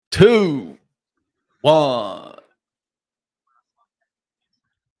2, 1.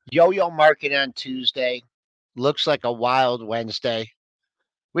 Yo-yo market on Tuesday. Looks like a wild Wednesday.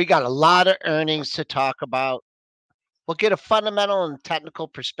 We got a lot of earnings to talk about. We'll get a fundamental and technical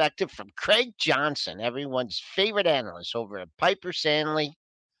perspective from Craig Johnson, everyone's favorite analyst over at Piper Sandler.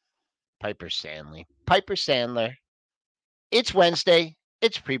 It's Wednesday.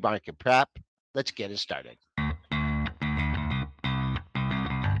 It's pre-market prep. Let's get it started.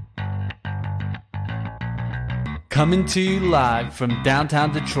 Coming to you live from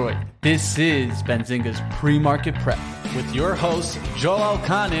downtown Detroit, this is Benzinga's Pre-Market Prep with your hosts, Joel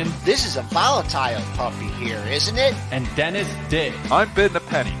Elconin. This is a volatile puppy here, isn't it? And Dennis Dick. I'm bidding a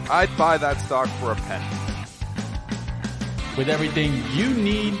penny. I'd buy that stock for a penny. With everything you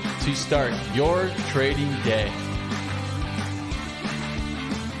need to start your trading day.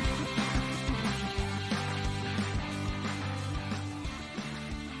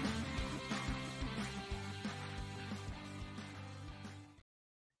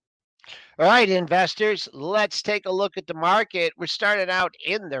 All right, investors, let's take a look at the market. We're starting out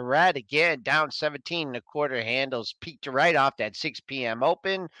in the red again, down 17 and a quarter handles, peaked right off that 6 p.m.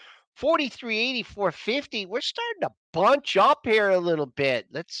 open, 43.8450. We're starting to bunch up here a little bit.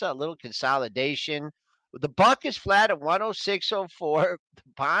 Let's a little consolidation. The buck is flat at 106.04. The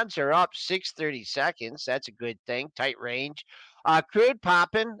bonds are up 6/32. That's a good thing. Tight range. Crude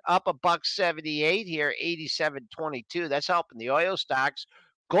popping up $1.78 here, 87.22. That's helping the oil stocks.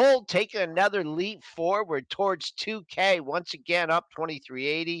 Gold taking another leap forward towards 2K, once again up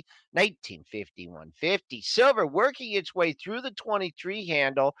 23.80, 19.50, 150. Silver working its way through the 23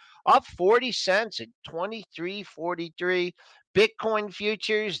 handle, up 40 cents at 23.43. Bitcoin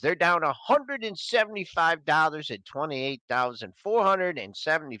futures, they're down $175 at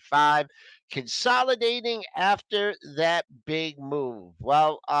 28,475, consolidating after that big move.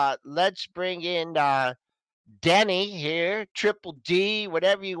 Well, let's bring in Denny here, Triple D,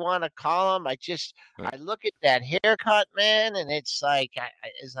 whatever you want to call him. I look at that haircut, man, and it's like I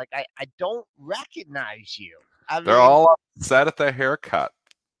don't recognize you. They're all upset at the haircut.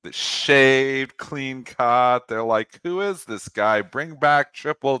 The shaved, clean cut. They're like, who is this guy? Bring back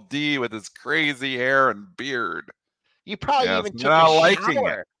Triple D with his crazy hair and beard. You probably even took a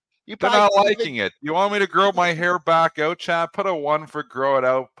shower. They're not liking it. You want me to grow my hair back out, Chad? Put a 1 for grow it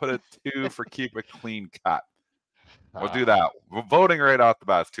out. Put a 2 for keep a clean cut. We'll do that. We're voting right off the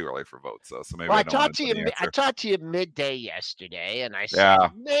bat. It's too early for votes, though. So maybe I talked to you midday yesterday, and I said,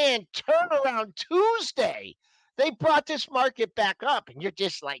 "Man, turnaround Tuesday. They brought this market back up, and you're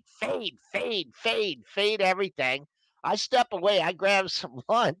just like fade everything." I step away. I grab some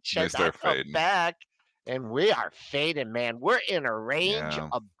lunch. I come back, and we are fading, man. We're in a range,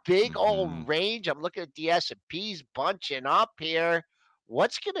 a big old range. I'm looking at the S&Ps bunching up here.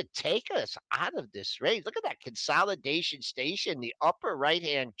 What's going to take us out of this range? Look at that consolidation station, the upper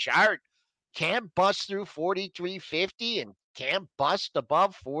right-hand chart. Can't bust through 43.50 and can't bust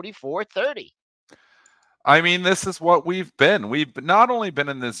above 44.30. I mean, this is what we've been. We've not only been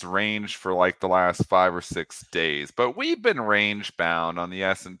in this range for like the last 5 or 6 days, but we've been range bound on the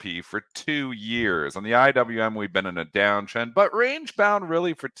S&P for 2 years. On the IWM, we've been in a downtrend, but range bound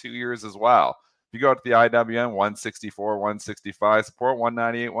really for 2 years as well. If you go to the IWM, 164, 165 support,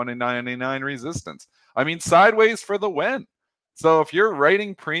 198, 199 resistance. I mean, sideways for the win. So if you're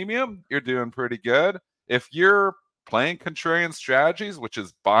writing premium, you're doing pretty good. If you're playing contrarian strategies, which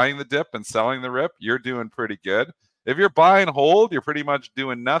is buying the dip and selling the rip, you're doing pretty good. If you're buy and hold, you're pretty much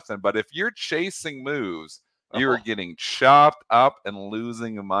doing nothing. But if you're chasing moves, you're getting chopped up and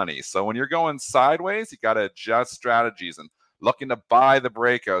losing money. So when you're going sideways, you got to adjust strategies and looking to buy the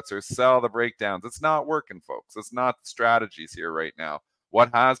breakouts or sell the breakdowns. It's not working, folks. It's not strategies here right now. What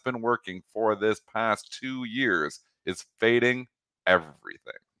has been working for this past 2 years is fading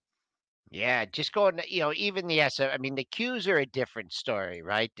everything. Yeah, just going, even the I mean, the Qs are a different story,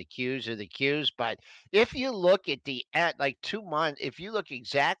 right? The Qs are the Qs. But if you look at like 2 months, if you look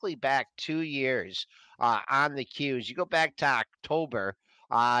exactly back 2 years on the Qs, you go back to October,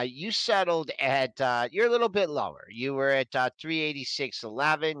 you settled at, you're a little bit lower. You were at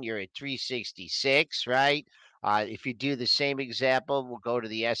 386.11. You're at 366, right? If you do the same example, we'll go to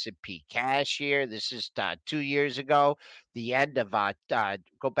the S&P cash here. This is 2 years ago. The end of go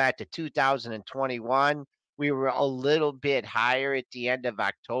back to 2021. We were a little bit higher at the end of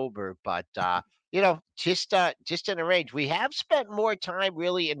October, but just in a range. We have spent more time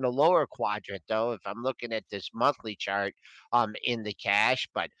really in the lower quadrant, though, if I'm looking at this monthly chart in the cash,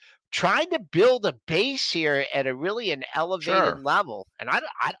 but trying to build a base here at an elevated level. And I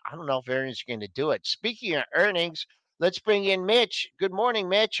don't know if earnings are going to do it. Speaking of earnings, let's bring in Mitch. Good morning,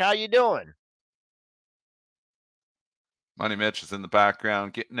 Mitch. How you doing? Money Mitch is in the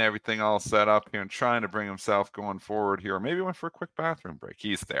background, getting everything all set up here and trying to bring himself going forward here. Or maybe went for a quick bathroom break.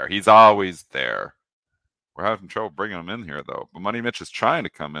 He's there. He's always there. We're having trouble bringing him in here, though. But Money Mitch is trying to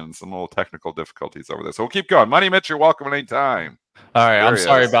come in. Some little technical difficulties over there. So we'll keep going. Money Mitch, you're welcome at any time. All right, I'm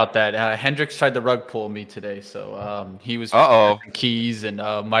sorry about that. Hendrix tried to rug pull me today, so he was keys, and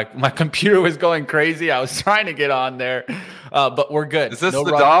my computer was going crazy. I was trying to get on there, but we're good. Is this the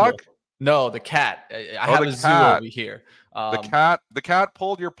dog? Pull. No, the cat. I have a zoo over here. The cat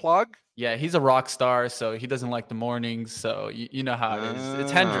pulled your plug? Yeah, he's a rock star, so he doesn't like the mornings. So you know how it is.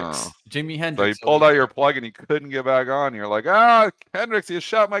 It's Hendrix, Jimi Hendrix. So he pulled out your plug and he couldn't get back on. You're like, Hendrix, you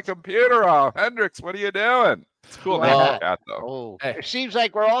shut my computer off. Hendrix, what are you doing? It's cool cat, though. It seems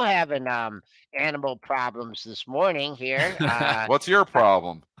like we're all having animal problems this morning here. What's your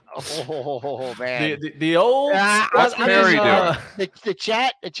problem? Oh man, the old what's Perry doing?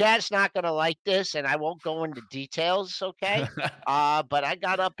 The chat's not gonna like this, and I won't go into details, okay? But I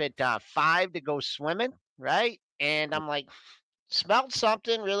got up at 5 to go swimming, right? And I'm like, smelled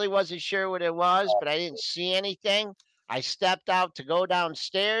something, really wasn't sure what it was, but I didn't see anything. I stepped out to go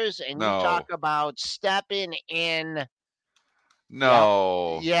downstairs, and you talk about stepping in.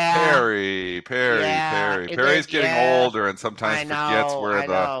 No. Yeah. Perry. Perry's getting older and sometimes forgets where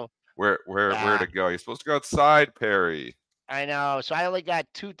to go. You're supposed to go outside, Perry. I know. So I only got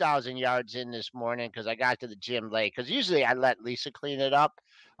 2,000 yards in this morning because I got to the gym late. Because usually I let Lisa clean it up.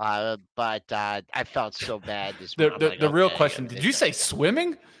 But I felt so bad this morning. The real question, did you say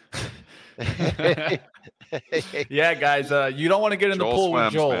swimming? Yeah, guys, you don't want to get in the pool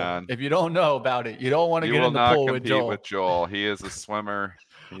with Joel. Man. If you don't know about it, you don't want to get in the pool with Joel. He is a swimmer.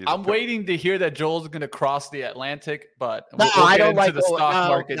 I'm waiting to hear that Joel's going to cross the Atlantic, but I don't like the stock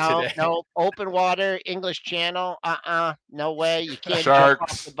market today. No, open water, English Channel. No way. You can't Sharks.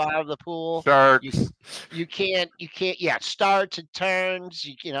 jump off the bottom of the pool. Sharks. You can't. Yeah, starts and turns.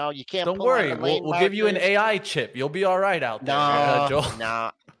 You can't. Don't worry. We'll give you an AI chip. You'll be all right out there, Joel.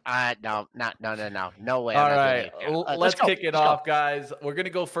 No. No way. All right. Let's kick it off, guys. We're going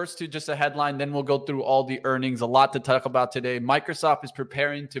to go first to just a headline, then we'll go through all the earnings. A lot to talk about today. Microsoft is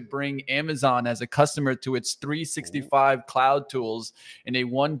preparing to bring Amazon as a customer to its 365 cloud tools in a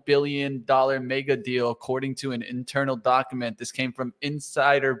 $1 billion mega deal, according to an internal document. This came from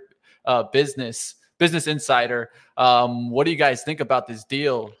Insider Business Insider. What do you guys think about this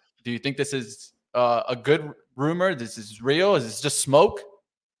deal? Do you think this is a good rumor? This is real? Is this just smoke?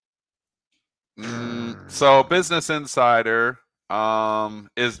 So Business Insider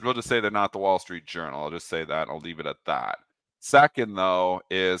we'll just say they're not the Wall Street Journal. I'll just say that. I'll leave it at that. Second, though,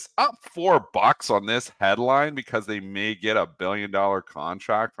 is up $4 on this headline because they may get a $1 billion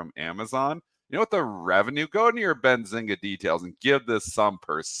contract from Amazon. You know what the revenue? Go into your Benzinga details and give this some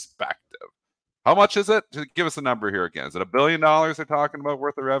perspective. How much is it? Just give us a number here again. Is it $1 billion they're talking about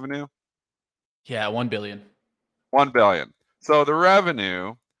worth of revenue? Yeah, $1 billion. $1 billion. So the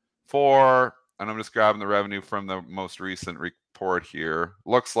revenue and I'm just grabbing the revenue from the most recent report here,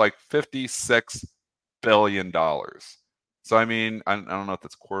 looks like $56 billion. So, I mean, I don't know if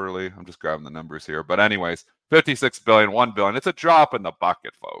that's quarterly. I'm just grabbing the numbers here. But anyways, 56 billion, 1 billion. It's a drop in the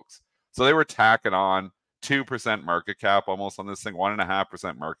bucket, folks. So they were tacking on 2% market cap almost on this thing,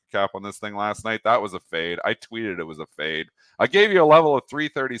 1.5% market cap on this thing last night. That was a fade. I tweeted it was a fade. I gave you a level of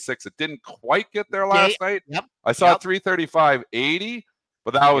 336. It didn't quite get there last night. Yep. I saw 335.80,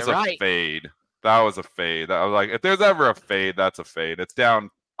 but that was a fade. That was a fade. I was like, if there's ever a fade, that's a fade. It's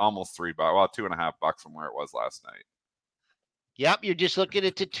down almost $3, well, $2.50 from where it was last night. Yep, you're just looking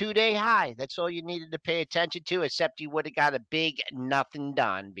at the 2-day high. That's all you needed to pay attention to, except you would have got a big nothing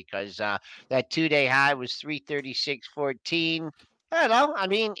done because that 2-day high was 336.14. I don't know. I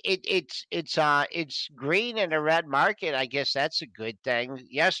mean, it's green in a red market. I guess that's a good thing.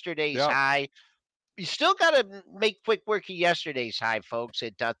 Yesterday's high. You still got to make quick work of yesterday's high, folks,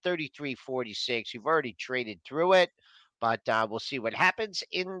 at 33.46. You've already traded through it, but we'll see what happens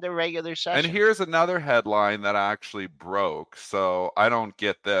in the regular session. And here's another headline that actually broke. So I don't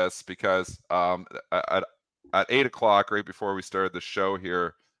get this because at 8 o'clock, right before we started the show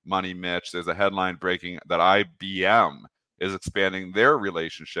here, Money Mitch, there's a headline breaking that IBM is expanding their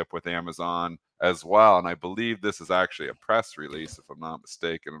relationship with Amazon as well. And I believe this is actually a press release, if I'm not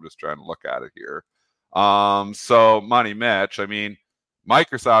mistaken. I'm just trying to look at it here. So Money Mitch, I mean,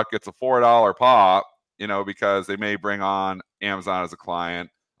 Microsoft gets a $4 pop, because they may bring on Amazon as a client.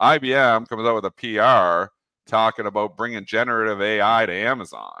 IBM comes out with a PR talking about bringing generative AI to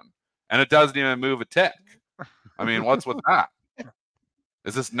Amazon, and it doesn't even move a tick. I mean, what's with that?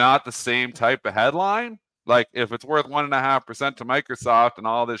 Is this not the same type of headline? Like, if it's worth 1.5% to Microsoft and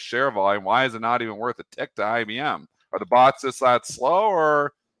all this share volume, why is it not even worth a tick to IBM? Are the bots just that slow,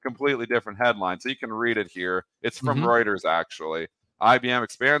 or completely different headline? So you can read it here. It's from Reuters, actually. IBM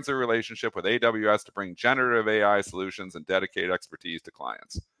expands their relationship with AWS to bring generative AI solutions and dedicated expertise to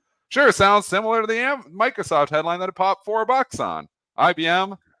clients. Sure, sounds similar to the Microsoft headline that it popped $4 on.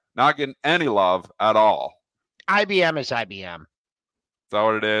 IBM not getting any love at all. IBM is IBM. Is that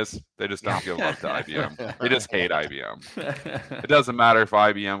what it is? They just don't give love to IBM. They just hate IBM. It doesn't matter if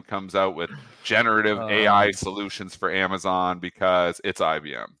IBM comes out with generative AI solutions for Amazon because it's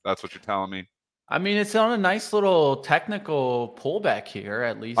IBM. That's what you're telling me? I mean, it's on a nice little technical pullback here,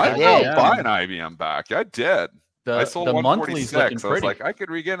 at least. I ended up buying IBM back. I did. I sold the 146. I was like, I could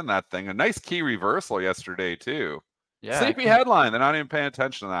re-get in that thing. A nice key reversal yesterday, too. Yeah, sleepy headline. They're not even paying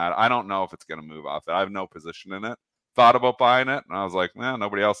attention to that. I don't know if it's going to move off it. I have no position in it. Thought about buying it, and I was like, man,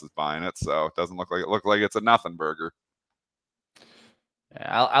 nobody else is buying it, so it doesn't look like it's a nothing burger.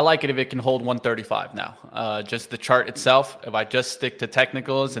 Yeah, I like it if it can hold 135 now. Just the chart itself, if I just stick to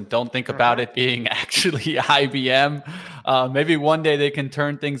technicals and don't think about it being actually IBM, maybe one day they can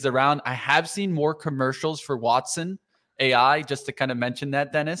turn things around. I have seen more commercials for Watson AI, just to kind of mention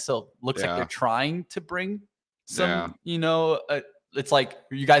that, Dennis. So it looks like they're trying to bring some, it's like,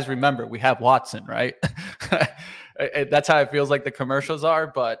 you guys remember, we have Watson, right? That's how it feels like the commercials are,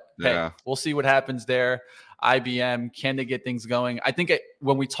 but hey, we'll see what happens there. IBM, can they get things going? I think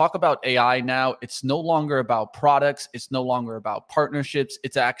when we talk about AI now, it's no longer about products. It's no longer about partnerships.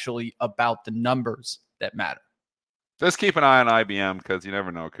 It's actually about the numbers that matter. Just keep an eye on IBM because you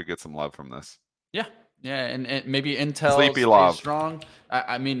never know. It could get some love from this. Yeah. Yeah. And maybe Intel stays strong.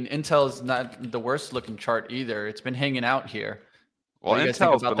 I mean, Intel is not the worst looking chart either. It's been hanging out here. Well,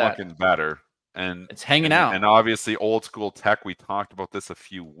 Intel's been looking better. And it's hanging out. And obviously old school tech, we talked about this a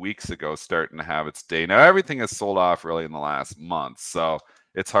few weeks ago, starting to have its day. Now everything has sold off really in the last month. So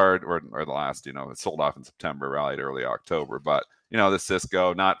it's hard, or the last, it sold off in September, rallied early October. But, the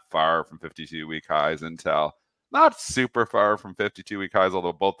Cisco, not far from 52-week highs. Intel, not super far from 52-week highs,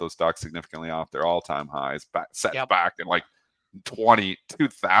 although both those stocks significantly off their all-time highs, set back in like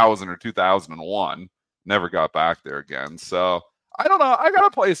 2000 or 2001. Never got back there again. So I don't know. I got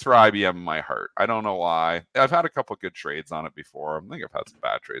a place for IBM in my heart. I don't know why. I've had a couple good trades on it before. I think I've had some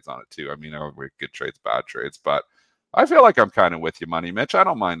bad trades on it too. I mean, good trades, bad trades, but I feel like I'm kind of with you, Money Mitch. I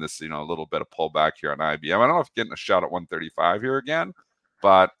don't mind this, a little bit of pullback here on IBM. I don't know if getting a shot at 135 here again,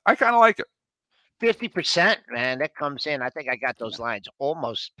 but I kind of like it. 50%, man, that comes in. I think I got those lines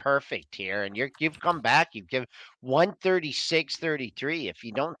almost perfect here, and you've come back. You've given 136.33. If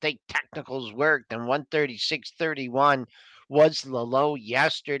you don't think technicals work, then 136.31 was the low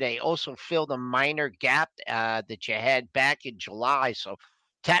yesterday. Also filled a minor gap that you had back in July. So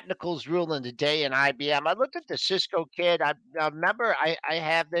technicals ruling the day in IBM. I looked at the Cisco kid. I remember I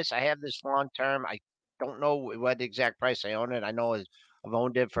have this long term. I don't know what exact price I own it. I know I've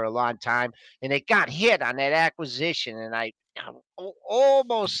owned it for a long time, and it got hit on that acquisition. And I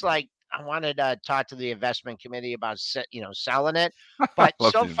almost like I wanted to talk to the investment committee about selling it, but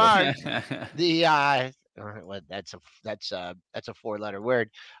so far the well, that's a four-letter word.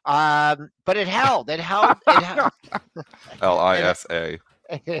 But it held. LISA.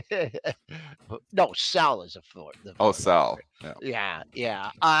 No, sell is a four. Sell. Yeah.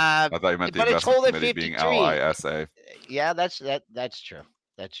 I thought you meant the investment committee being LISA. Yeah, that's true.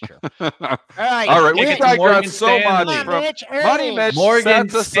 That's true. All right. We digress so much from Money Mitch. Morgan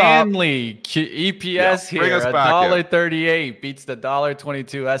Stanley EPS here, $1.38 beats the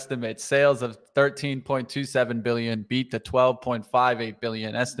 $1.22 estimate. Sales of $13.27 billion beat the $12.58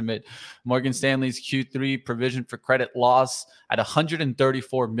 billion estimate. Morgan Stanley's Q3 provision for credit loss at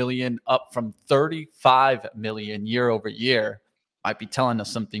 $134 million, up from $35 million year over year. Might be telling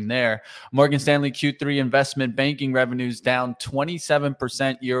us something there. Morgan Stanley Q3 investment banking revenues down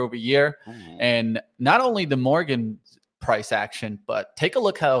 27% year over year. And not only the Morgan price action, but take a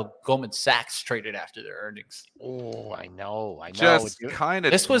look how Goldman Sachs traded after their earnings. Oh, I know. Just kind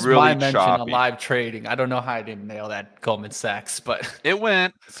of. This was really my mention choppy on live trading. I don't know how I didn't nail that Goldman Sachs, but it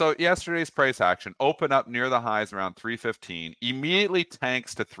went. So yesterday's price action opened up near the highs around 315, immediately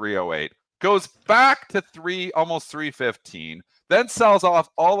tanks to 308, goes back to almost 315. Then sells off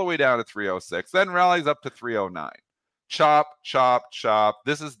all the way down to 306, then rallies up to 309. Chop, chop, chop.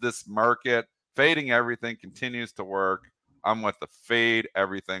 This is this market. Fading everything continues to work. I'm with the fade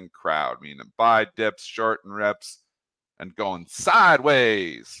everything crowd, meaning buy dips, short and rips, and going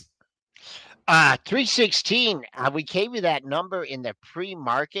sideways. 316. We gave you that number in the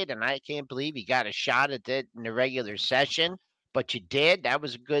pre-market, and I can't believe you got a shot at it in the regular session. but you did. That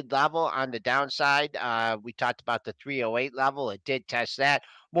was a good level on the downside. We talked about the 308 level. It did test that.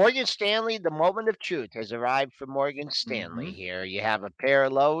 Morgan Stanley, the moment of truth has arrived for Morgan Stanley here. You have a pair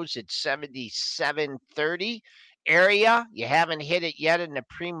of lows at 77.30 area. You haven't hit it yet in the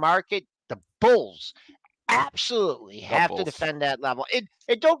pre-market. The bulls absolutely have to defend that level. It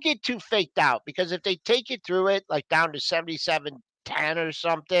don't get too faked out, because if they take you through it, like down to 77.10 or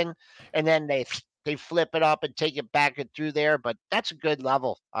something, and then they flip it up and take it back and through there, but that's a good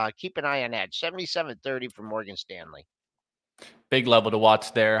level. Keep an eye on that. 77.30 for Morgan Stanley. Big level to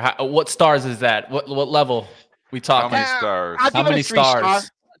watch there. What stars is that? What level we talking? How many stars? How many stars?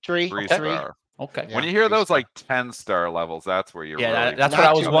 Three star. Okay. When you hear those like 10-star levels, that's where you're really that's what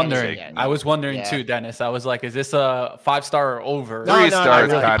I was wondering. I was wondering too, Dennis. I was like, is this a 5-star or over? No, 3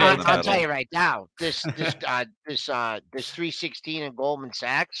 stars. I'll tell you right now. This 316 in Goldman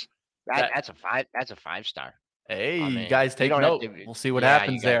Sachs, that's a 5-star. Hey, you guys take note. We'll see what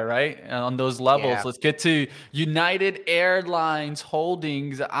happens there, right? On those levels. Yeah. Let's get to United Airlines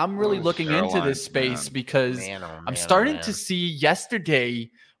Holdings. I'm really looking into this space because I'm starting to see yesterday.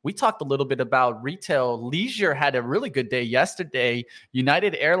 We talked a little bit about retail. Leisure had a really good day yesterday.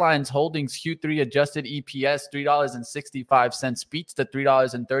 United Airlines Holdings Q3 adjusted EPS $3.65 beats the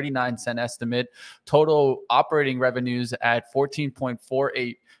 $3.39 estimate. Total operating revenues at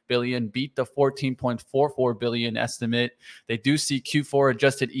 $14.48 billion, beat the $14.44 billion estimate. They do see Q4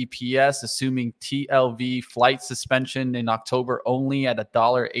 adjusted EPS, assuming TLV flight suspension in October only at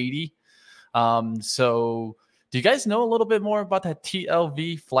 $1.80. So do you guys know a little bit more about that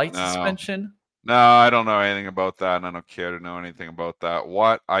TLV flight suspension? No, I don't know anything about that, and I don't care to know anything about that.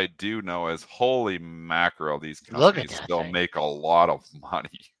 What I do know is, holy mackerel, these companies still make a lot of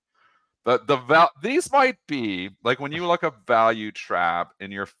money. These might be like, when you look up value trap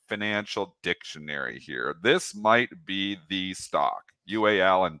in your financial dictionary here, this might be the stock,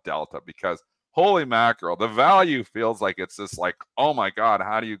 UAL and Delta, because holy mackerel, the value feels like it's just like, oh my God,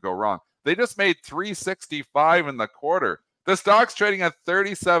 how do you go wrong? They just made $3.65 in the quarter. The stock's trading at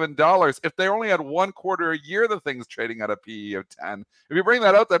 $37. If they only had one quarter a year, the thing's trading at a PE of 10. If you bring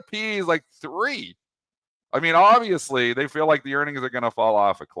that out, the PE is like 3. I mean, obviously, they feel like the earnings are going to fall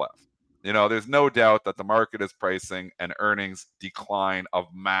off a cliff. You know, there's no doubt that the market is pricing an earnings decline of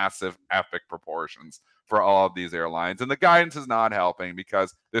massive, epic proportions for all of these airlines. And the guidance is not helping,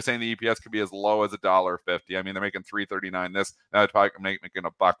 because they're saying the EPS could be as low as $1.50. I mean, they're making $3.39 this. Now they're probably making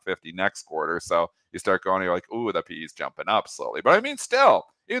 $1.50 next quarter. So you start going, you're like, ooh, the PE's jumping up slowly. But I mean, still,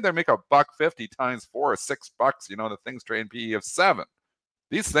 even they make $1.50 times 4 is $6. You know, the thing's trading PE of 7.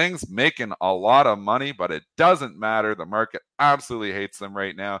 These things making a lot of money, but it doesn't matter. The market absolutely hates them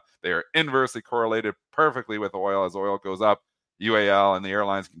right now. They are inversely correlated perfectly with oil. As oil goes up, UAL and the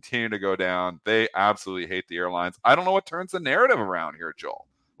airlines continue to go down. They absolutely hate the airlines. I don't know what turns the narrative around here, Joel.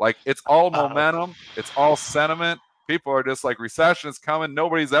 Like, it's all momentum. It's all sentiment. People are just like, recession is coming.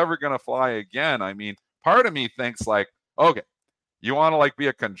 Nobody's ever going to fly again. I mean, part of me thinks like, okay, you want to like be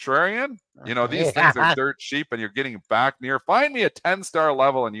a contrarian? You know, these things are dirt cheap and you're getting back near. Find me a 10-star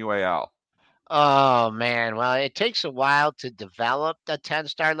level in UAL. Oh, man. Well, it takes a while to develop the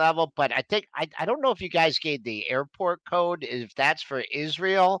 10-star level, but I think I don't know if you guys gave the airport code, if that's for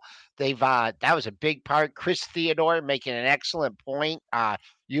Israel. They've that was a big part. Chris Theodore making an excellent point.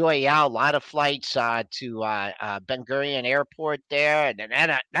 UAL, a lot of flights to Ben Gurion Airport there,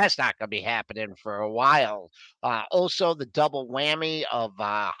 and that's not going to be happening for a while. Also, the double whammy of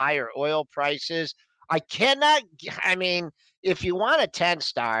higher oil prices. I mean, if you want a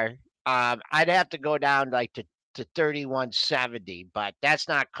 10-star, I'd have to go down like to 3170, but that's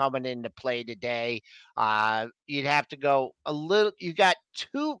not coming into play today. You'd have to go a little. You got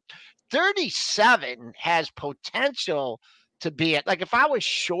 37 has potential to be it. Like, if I was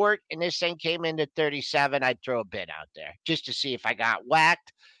short and this thing came into 37, I'd throw a bid out there just to see if I got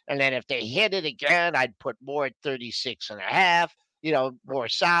whacked. And then if they hit it again, I'd put more at 36.5. You know, more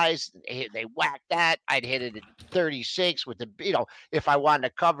size. They whack that. I'd hit it at 36 with the, you know, if I wanted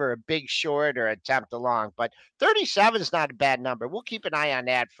to cover a big short or attempt a long. But 37 is not a bad number. We'll keep an eye on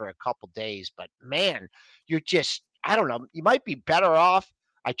that for a couple days. But man, you're just, I don't know, you might be better off.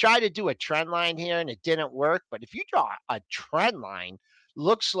 I tried to do a trend line here and it didn't work. But if you draw a trend line,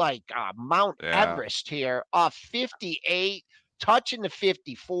 looks like Mount Everest here off 58, touching the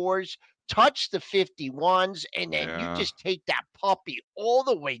 54s. Touch the 51s, and then you just take that puppy all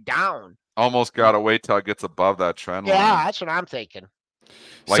the way down. Almost got to wait till it gets above that trend line. Yeah, that's what I'm thinking.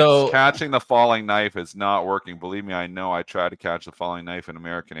 Like, catching the falling knife is not working. Believe me, I know. I tried to catch the falling knife in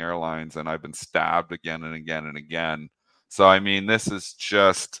American Airlines, and I've been stabbed again and again and again. So, I mean, this is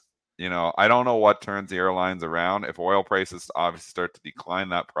just, I don't know what turns the airlines around. If oil prices obviously start to decline,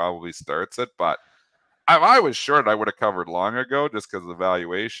 that probably starts it. But if I was short, I would have covered long ago just because of the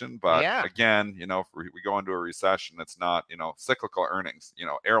valuation. But Yeah. again, if we go into a recession, it's not, cyclical earnings.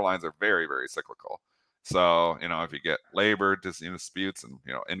 Airlines are very, very cyclical. So, if you get labor disputes and,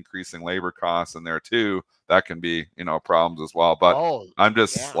 increasing labor costs in there too, that can be, problems as well. But I'm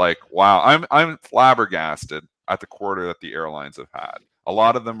just like, wow, I'm flabbergasted at the quarter that the airlines have had. A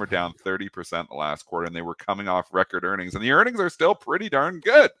lot of them were down 30% the last quarter, and they were coming off record earnings, and the earnings are still pretty darn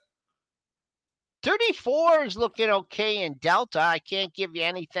good. 34 is looking okay in Delta. I can't give you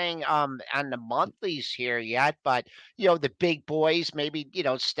anything on the monthlies here yet, but the big boys maybe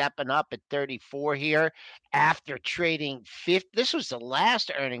stepping up at 34 here after trading 50. This was the last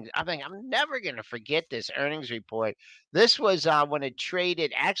earnings. I think I'm never going to forget this earnings report. This was when it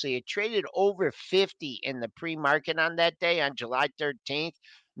traded over 50 in the pre-market on that day on July 13th.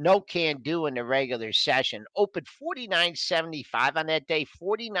 No can do in the regular session. Opened 49.75 on that day,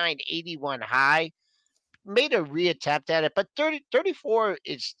 49.81 high. Made a reattempt at it, but 34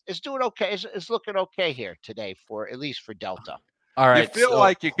 is doing okay. Is looking okay here today at least for Delta. All right. You feel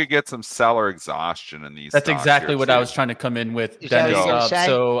like you could get some seller exhaustion in these. That's exactly what I was trying to come in with, Dennis.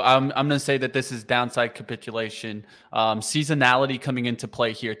 So I'm going to say that this is downside capitulation. Seasonality coming into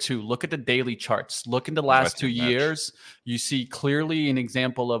play here too. Look at the daily charts. Look in the last 2 years. You see clearly an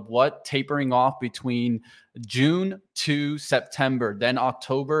example of what tapering off between June to September, then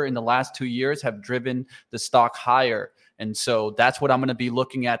October in the last 2 years have driven the stock higher. And so that's what I'm going to be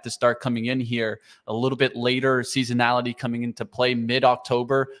looking at to start coming in here a little bit later. Seasonality coming into play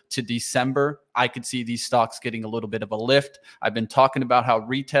mid-October to December. I could see these stocks getting a little bit of a lift. I've been talking about how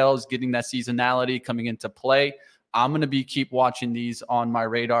retail is getting that seasonality coming into play. I'm going to keep watching these on my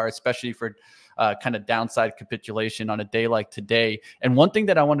radar, especially for kind of downside capitulation on a day like today. And one thing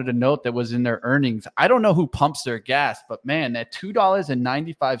that I wanted to note that was in their earnings, I don't know who pumps their gas, but man, at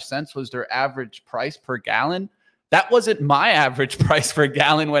 $2.95 was their average price per gallon. That wasn't my average price per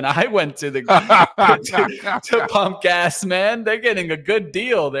gallon when I went to the to pump gas, man. They're getting a good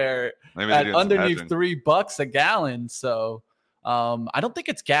deal there at underneath $3 a gallon. So I don't think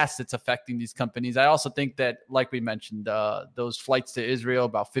it's gas that's affecting these companies. I also think that, like we mentioned, those flights to Israel,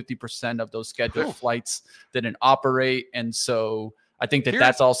 about 50% of those scheduled flights didn't operate. And so I think that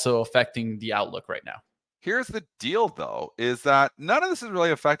that's also affecting the outlook right now. Here's the deal, though, is that none of this is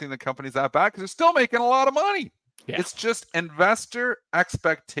really affecting the companies that bad because they're still making a lot of money. Yeah. It's just investor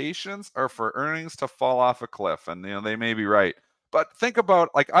expectations are for earnings to fall off a cliff, and they may be right. But think about,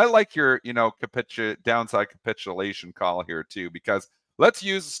 I like your downside capitulation call here too, because let's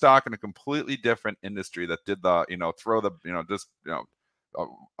use a stock in a completely different industry that did the throw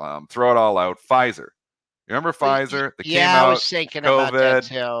it all out. Pfizer. You remember Pfizer? That came out, I was thinking COVID, about that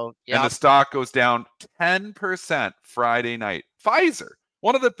too. Yep. And the stock goes down 10% Friday night. Pfizer,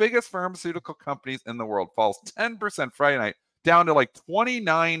 one of the biggest pharmaceutical companies in the world, falls 10% Friday night down to like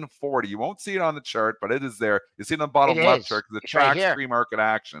 29.40. You won't see it on the chart, but it is there. You see it on the bottom left chart because it tracks pre-market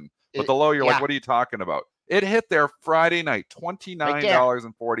action. But the low, you're like, what are you talking about? It hit there Friday night,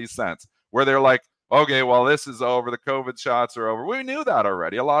 $29.40, where they're like, okay, well, this is over. The COVID shots are over. We knew that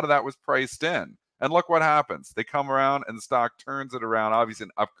already. A lot of that was priced in. And look what happens. They come around and the stock turns it around. Obviously,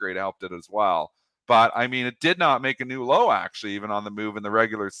 an upgrade helped it as well. But, I mean, it did not make a new low, actually, even on the move in the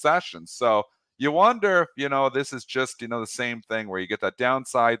regular session. So you wonder if, this is just, the same thing where you get that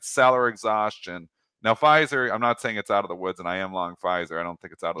downside seller exhaustion. Now, Pfizer, I'm not saying it's out of the woods, and I am long Pfizer. I don't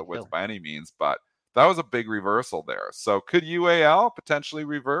think it's out of the woods by any means, but that was a big reversal there. So could UAL potentially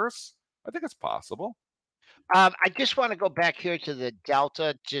reverse? I think it's possible. I just want to go back here to the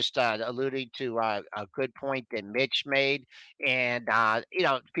Delta, just alluding to a good point that Mitch made. And,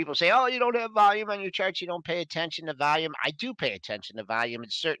 people say, oh, you don't have volume on your charts. You don't pay attention to volume. I do pay attention to volume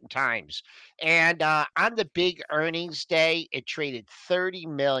at certain times. And on the big earnings day, it traded 30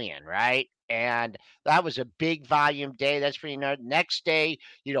 million, right? And that was a big volume day. That's pretty nice. Next day,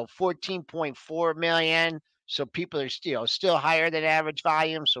 14.4 million. So people are still higher than average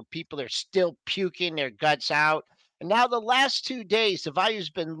volume. So people are still puking their guts out. And now the last 2 days, the volume's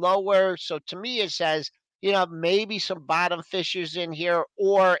been lower. So to me, it says, maybe some bottom fishers in here,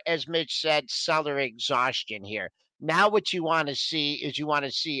 or as Mitch said, seller exhaustion here. Now what you want to see is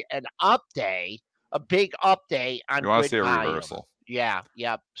an up day, a big up day on good volume. You want to see a reversal. Yeah,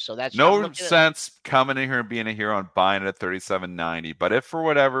 yep. So that's no sense coming in here and being a hero and buying it at 37.90. But if for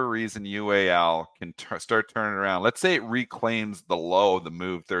whatever reason UAL can start turning around, let's say it reclaims the low of the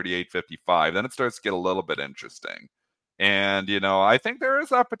move 38.55, then it starts to get a little bit interesting. And I think there is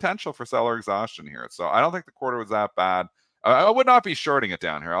that potential for seller exhaustion here. So I don't think the quarter was that bad. I would not be shorting it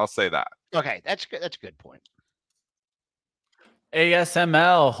down here. I'll say that. Okay, that's good. That's a good point.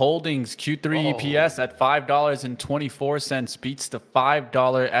 ASML Holdings Q3 EPS at $5.24 beats the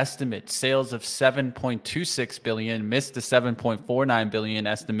 $5 estimate. Sales of $7.26 billion, missed the $7.49 billion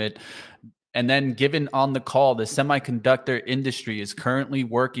estimate. And then given on the call, the semiconductor industry is currently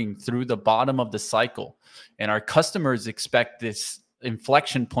working through the bottom of the cycle. And our customers expect this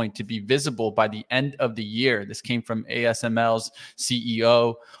inflection point to be visible by the end of the year. This came from ASML's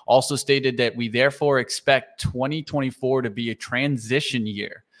CEO. Also stated that we therefore expect 2024 to be a transition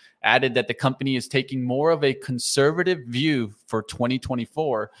year. Added that the company is taking more of a conservative view for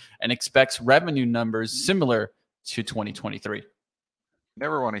 2024 and expects revenue numbers similar to 2023.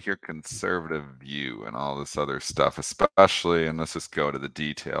 Never want to hear conservative view and all this other stuff, especially, and let's just go to the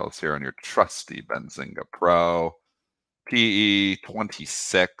details here on your trusty Benzinga Pro. PE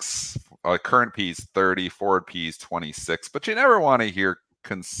 26, current PE is 30, forward PE is 26, but you never want to hear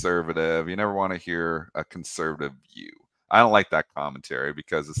conservative. You never want to hear a conservative view. I don't like that commentary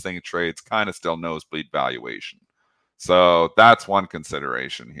because this thing trades kind of still nosebleed valuation. So that's one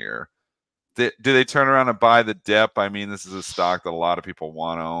consideration here. Do they turn around and buy the dip? I mean, this is a stock that a lot of people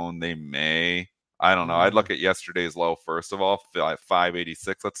want to own. They may. I don't know. I'd look at yesterday's low first of all,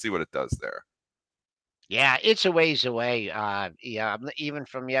 586. Let's see what it does there. Yeah, it's a ways away. Yeah, even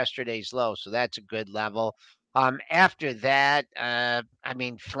from yesterday's low, so that's a good level. After that, I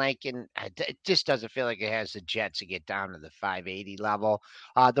mean, flanking, it just doesn't feel like it has the jets to get down to the 580 level.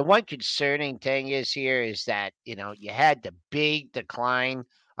 The one concerning thing is that you had the big decline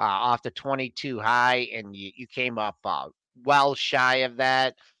off the 22 high, and you came up well shy of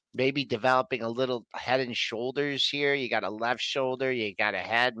that. Maybe developing a little head and shoulders here. You got a left shoulder, you got a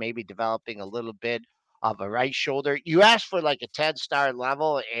head, maybe developing a little bit of a right shoulder. You asked for like a 10-star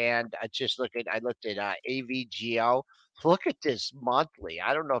level, and I looked at AVGO. Look at this monthly.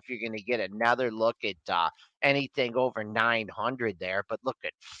 I don't know if you're going to get another look at anything over 900 there, but look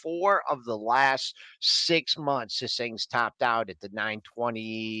at 4 of the last 6 months. This thing's topped out at the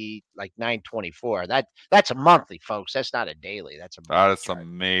 920, like 924. That's a monthly, folks. That's not a daily. That's a monthly. That is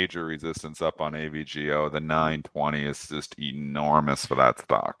some major resistance up on AVGO. The 920 is just enormous for that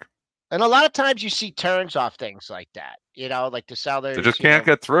stock. And a lot of times you see turns off things like that, like the sellers. They just can't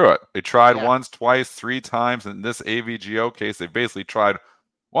get through it. They tried once, twice, 3 times. In this AVGO case, they basically tried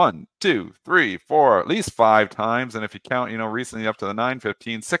 1, 2, 3, 4, at least 5 times. And if you count, recently up to the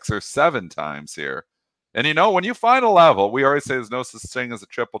 915, 6 or 7 times here. And when you find a level, we always say there's no such thing as a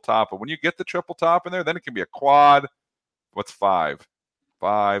triple top. But when you get the triple top in there, then it can be a quad. What's 5?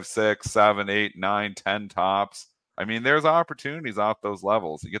 5, 6, 7, 8, 9, 10 tops. I mean, there's opportunities off those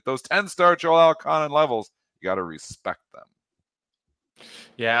levels. You get those 10-star Joel Alconin levels, you got to respect them.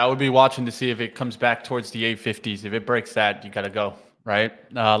 Yeah, I would be watching to see if it comes back towards the 850s. If it breaks that, you got to go, right?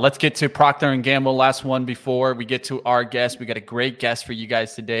 Let's get to Procter & Gamble. Last one before we get to our guest. We got a great guest for you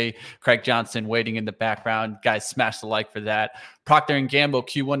guys today. Craig Johnson waiting in the background. Guys, smash the like for that. Procter & Gamble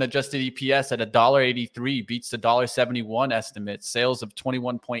Q1 adjusted EPS at $1.83 beats the $1.71 estimate. Sales of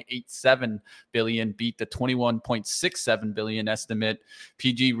 $21.87 billion beat the $21.67 billion estimate.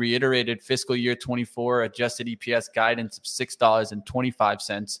 PG reiterated fiscal year 24 adjusted EPS guidance of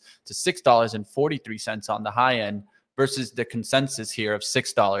 $6.25 to $6.43 on the high end versus the consensus here of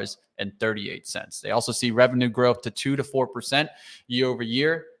 $6.38. They also see revenue growth to 2 to 4% year over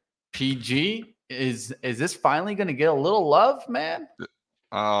year. PG, is this finally going to get a little love, man?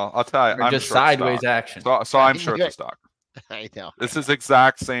 I'll tell you, I'm just sideways action. So I'm short the stock. I know. This is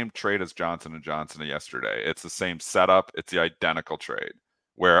exact same trade as Johnson & Johnson yesterday. It's the same setup. It's the identical trade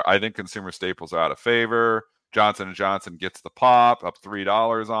where I think consumer staples are out of favor. Johnson & Johnson gets the pop, up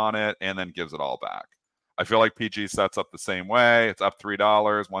 $3 on it, and then gives it all back. I feel like PG sets up the same way. It's up $3.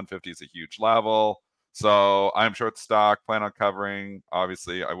 150 is a huge level. So I'm short the stock, plan on covering.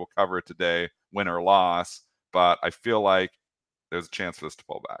 Obviously, I will cover it today, win or loss. But I feel like there's a chance for this to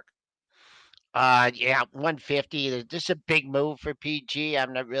pull back. Yeah, 150. This is a big move for PG.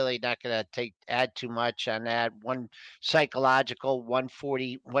 I'm not going to add too much on that. One psychological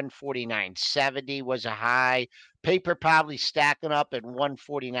 140, 149.70 was a high. Paper probably stacking up at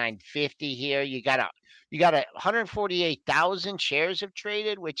 149.50 here. You got 148,000 shares have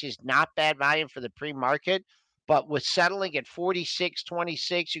traded, which is not bad volume for the pre-market. But with settling at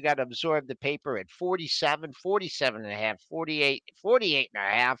 46.26, you got to absorb the paper at 47, 47.5, 48,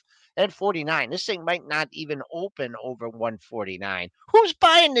 48.5. And 49. This thing might not even open over 149. Who's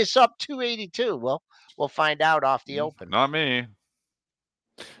buying this up 282? Well, we'll find out off the open. Not me.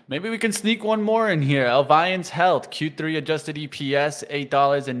 Maybe we can sneak one more in here. Alliance Health Q3 adjusted EPS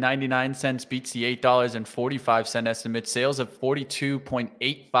 $8.99 beats the $8.45 estimate. Sales of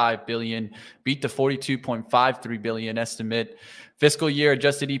 $42.85 billion beat the $42.53 billion estimate. Fiscal year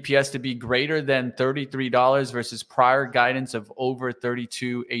adjusted EPS to be greater than $33 versus prior guidance of over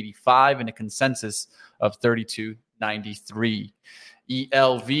 $32.85 and a consensus of $32.93.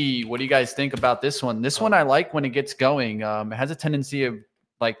 ELV, what do you guys think about this one? This one I like when it gets going. It has a tendency of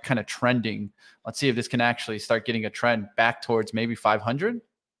like kind of trending. Let's see if this can actually start getting a trend back towards maybe 500.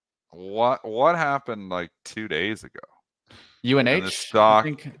 What happened like 2 days ago? UNH, and the stock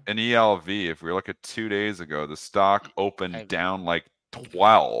in ELV. If we look at 2 days ago, the stock opened down like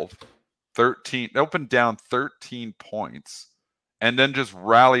 13, opened down 13 points, and then just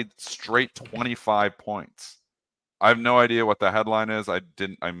rallied straight 25 points. I have no idea what the headline is. I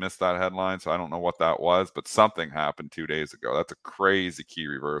missed that headline, so I don't know what that was, but something happened 2 days ago. That's a crazy key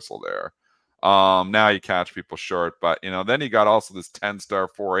reversal there. Now you catch people short, but then you got also this 10-star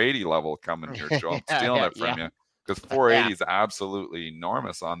 480 level coming here, Joe. I'm stealing it from you because 480 is absolutely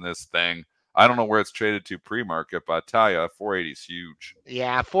enormous on this thing. I don't know where it's traded to pre-market, but I tell you, 480 is huge.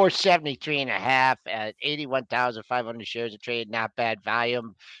 Yeah, 473.5 at 81,500 shares of trade. Not bad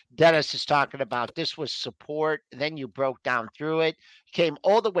volume. Dennis is talking about this was support. Then you broke down through it, came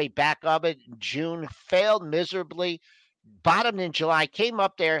all the way back up it in June, failed miserably, bottomed in July, came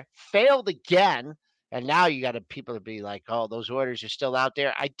up there, failed again. And now you got people to be like, oh, those orders are still out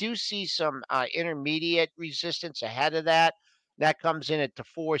there. I do see some intermediate resistance ahead of that. That comes in at the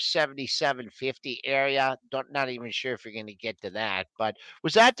 477.50 area. Not even sure if you're going to get to that. But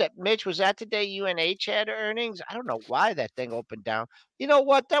Mitch, was that the day UNH had earnings? I don't know why that thing opened down. You know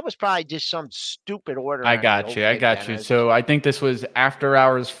what? That was probably just some stupid order. I got you. So I think this was after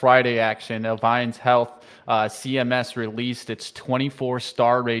hours Friday action. Alliance Health, CMS released its 24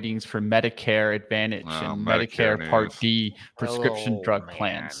 star ratings for Medicare Advantage and Medicare Part D prescription drug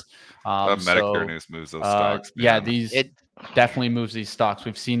plans. Medicare news moves those stocks. It definitely moves these stocks.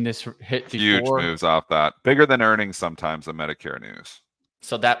 We've seen this hit before. Huge moves off that. Bigger than earnings sometimes, the Medicare news.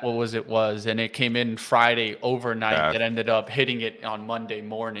 So that was, and it came in Friday overnight. It ended up hitting it on Monday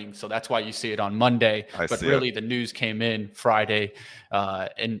morning. So that's why you see it on Monday. But really, the news came in Friday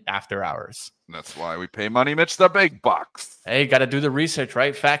in after hours. That's why we pay Money Mitch the big bucks. Hey, got to do the research,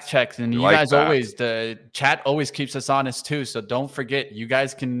 right? Fact checks. And you guys always, the chat always keeps us honest too. So don't forget, you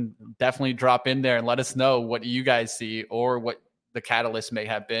guys can definitely drop in there and let us know what you guys see or what the catalyst may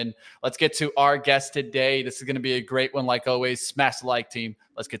have been. Let's get to our guest today. This is going to be a great one. Like always, smash the like team.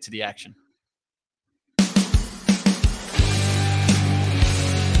 Let's get to the action.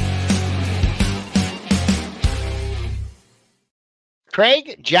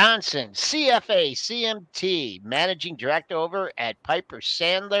 Craig Johnson, CFA, CMT, Managing Director over at Piper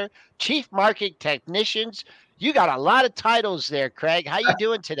Sandler, Chief Market Technicians. You got a lot of titles there, Craig. How you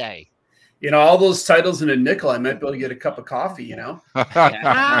doing today? All those titles in a nickel, I might be able to get a cup of coffee,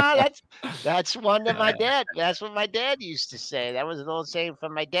 That's one that my dad, that's what my dad used to say. That was an old saying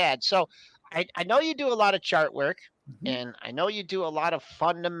from my dad. So I know you do a lot of chart work, and I know you do a lot of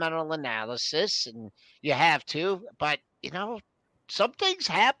fundamental analysis, and you have to, but some things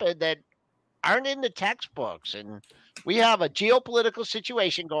happen that aren't in the textbooks, and we have a geopolitical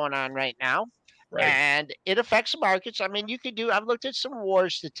situation going on right now. Right. And it affects the markets. I mean, I've looked at some war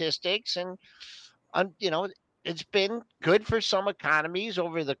statistics and, it's been good for some economies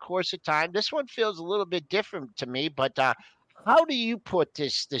over the course of time. This one feels a little bit different to me, but how do you put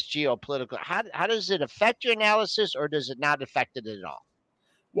this geopolitical, how does it affect your analysis, or does it not affect it at all?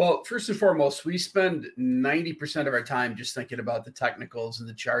 Well, first and foremost, we spend 90% of our time just thinking about the technicals and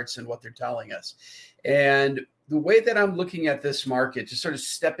the charts and what they're telling us. And the way that I'm looking at this market, just sort of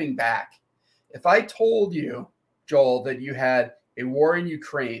stepping back, if I told you, Joel, that you had a war in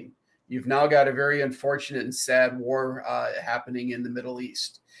Ukraine, you've now got a very unfortunate and sad war happening in the Middle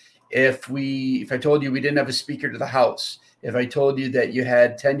East. If I told you we didn't have a speaker to the House, if I told you that you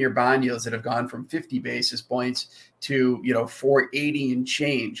had 10-year bond yields that have gone from 50 basis points to 480 and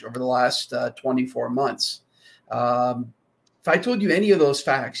change over the last 24 months, if I told you any of those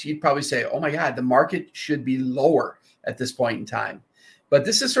facts, you'd probably say, oh my God, the market should be lower at this point in time. But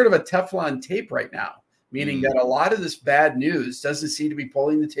this is sort of a Teflon tape right now, meaning that a lot of this bad news doesn't seem to be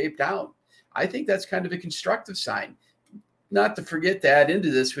pulling the tape down. I think that's kind of a constructive sign. Not to forget to add into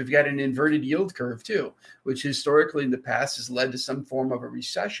this, we've got an inverted yield curve too, which historically in the past has led to some form of a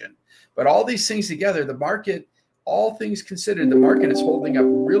recession. But all these things together, the market, all things considered, the market is holding up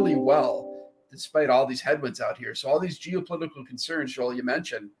really well despite all these headwinds out here. So all these geopolitical concerns, Joel, you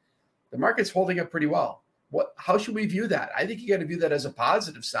mentioned, the market's holding up pretty well. How should we view that? I think you got to view that as a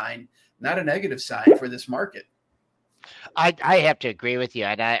positive sign, not a negative sign for this market. I have to agree with you,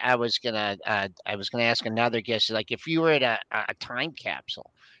 and I was gonna ask another guest, like if you were at a time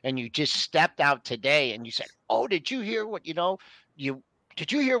capsule and you just stepped out today and you said, "Oh, did you hear what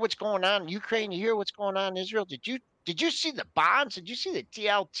did you hear what's going on in Ukraine? You hear what's going on in Israel? Did you see the bonds? Did you see the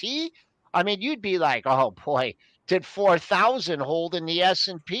TLT?" I mean, you'd be like, "Oh boy, did 4,000 hold in the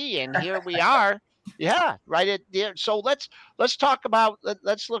S&P, and here we are." Yeah, right. So let's talk about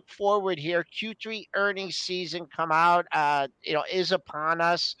let's look forward here. Q3 earnings season come out, is upon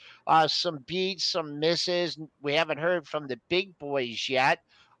us. Some beats, some misses. We haven't heard from the big boys yet.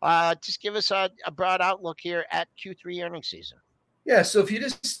 Just give us a broad outlook here at Q3 earnings season. Yeah, so if you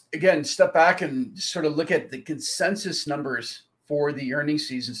just again step back and sort of look at the consensus numbers for the earnings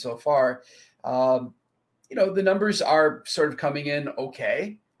season so far, the numbers are sort of coming in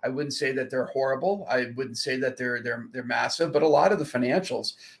okay. I wouldn't say that they're horrible. I wouldn't say that they're massive, but a lot of the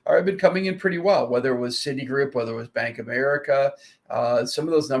financials have been coming in pretty well, whether it was Citigroup, whether it was Bank of America. Some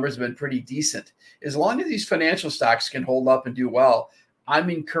of those numbers have been pretty decent. As long as these financial stocks can hold up and do well,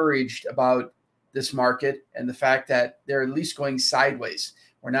 I'm encouraged about this market and the fact that they're at least going sideways.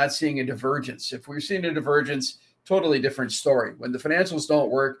 We're not seeing a divergence. If we're seeing a divergence, totally different story. When the financials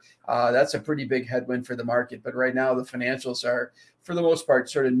don't work, that's a pretty big headwind for the market. But right now, the financials are, for the most part,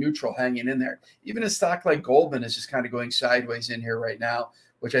 sort of neutral, hanging in there. Even a stock like Goldman is just kind of going sideways in here right now,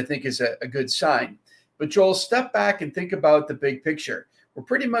 which I think is a good sign. But Joel, step back and think about the big picture. We're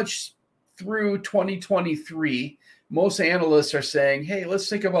pretty much through 2023. Most analysts are saying, hey, let's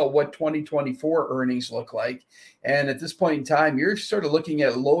think about what 2024 earnings look like. And at this point in time, you're sort of looking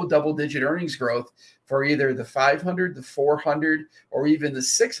at low double-digit earnings growth for either the 500, the 400, or even the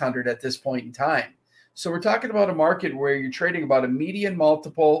 600 at this point in time. So we're talking about a market where you're trading about a median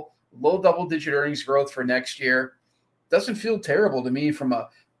multiple, low double-digit earnings growth for next year. Doesn't feel terrible to me from a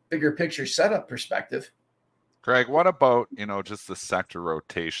bigger picture setup perspective. Greg, what about, just the sector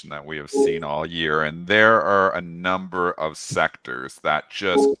rotation that we have seen all year? And there are a number of sectors that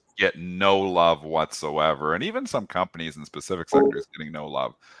just get no love whatsoever. And even some companies in specific sectors getting no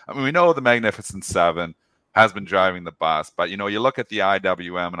love. I mean, we know the Magnificent Seven has been driving the bus, but, you look at the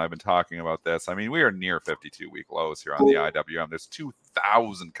IWM, and I've been talking about this. I mean, we are near 52-week lows here on the IWM. There's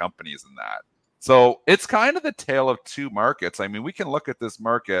 2,000 companies in that. So it's kind of the tale of two markets. I mean, we can look at this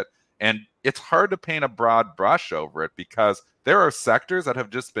market, and it's hard to paint a broad brush over it because there are sectors that have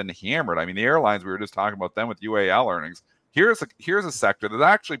just been hammered. I mean, the airlines, we were just talking about them with UAL earnings. Here's a sector that's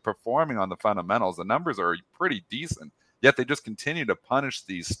actually performing on the fundamentals. The numbers are pretty decent, yet they just continue to punish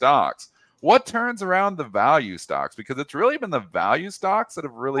these stocks. What turns around the value stocks? Because it's really been the value stocks that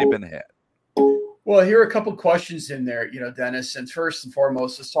have really been hit. Well, here are a couple questions in there, Dennis. And first and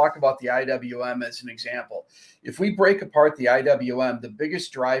foremost, let's talk about the IWM as an example. If we break apart the IWM, the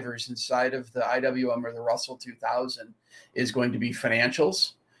biggest drivers inside of the IWM or the Russell 2000 is going to be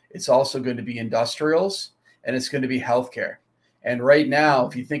financials. It's also going to be industrials, and it's going to be healthcare. And right now,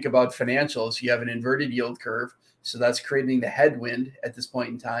 if you think about financials, you have an inverted yield curve. So that's creating the headwind at this point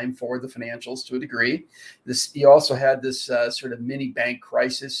in time for the financials to a degree. You also had this sort of mini bank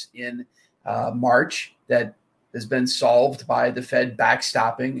crisis in March that has been solved by the Fed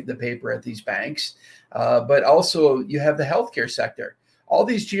backstopping the paper at these banks. But also you have the healthcare sector. All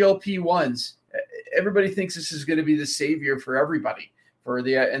these GLP-1s, everybody thinks this is going to be the savior for everybody.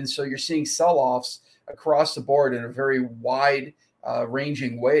 And so you're seeing sell-offs across the board in a very wide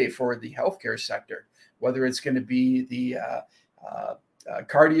ranging way for the healthcare sector, whether it's going to be the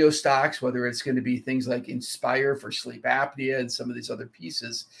cardio stocks, whether it's going to be things like Inspire for sleep apnea and some of these other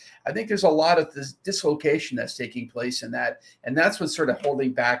pieces. I think there's a lot of this dislocation that's taking place in that. And that's what's sort of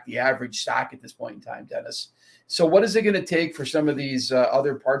holding back the average stock at this point in time, Dennis. So what is it going to take for some of these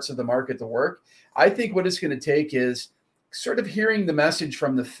other parts of the market to work? I think what it's going to take is sort of hearing the message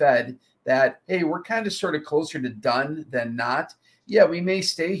from the Fed that, hey, we're kind of sort of closer to done than not. Yeah, we may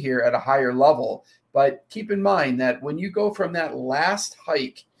stay here at a higher level, but keep in mind that when you go from that last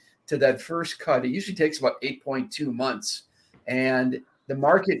hike to that first cut, it usually takes about 8.2 months. And the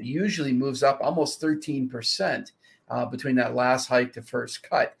market usually moves up almost 13% between that last hike to first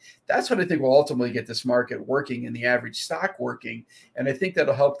cut. That's what I think will ultimately get this market working and the average stock working. And I think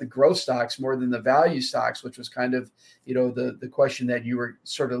that'll help the growth stocks more than the value stocks, which was kind of, the question that you were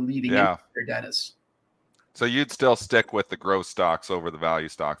sort of leading into here, Dennis. So you'd still stick with the growth stocks over the value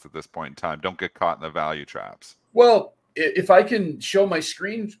stocks at this point in time. Don't get caught in the value traps. Well, if I can show my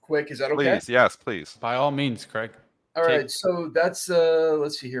screen quick, is that okay? Please, yes, please. By all means, Craig. All right, so that's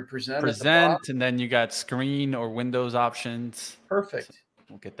let's see here, present, and then you got screen or Windows options. Perfect. So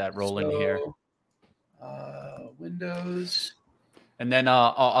we'll get that rolling here. Windows. And then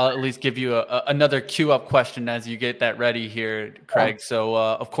I'll at least give you another queue up question as you get that ready here, Craig. So,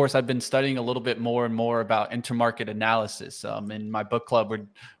 of course, I've been studying a little bit more and more about intermarket analysis. In my book club, we're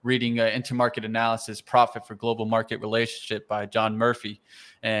reading Intermarket Analysis, Profit for Global Market Relationship by John Murphy.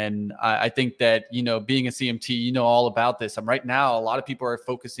 And I think that, being a CMT, you know all about this. Right now, a lot of people are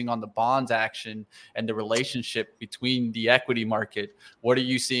focusing on the bonds action and the relationship between the equity market. What are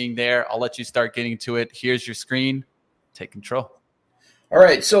you seeing there? I'll let you start getting to it. Here's your screen. Take control. All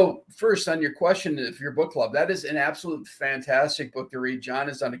right. So first, on your question of your book club, that is an absolute fantastic book to read. John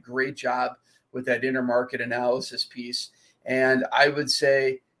has done a great job with that intermarket analysis piece. And I would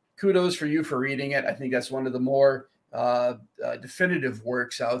say kudos for you for reading it. I think that's one of the more definitive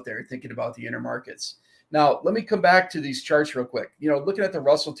works out there thinking about the intermarkets. Now, let me come back to these charts real quick. Looking at the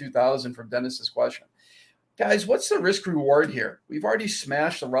Russell 2000 from Dennis's question. Guys, what's the risk reward here? We've already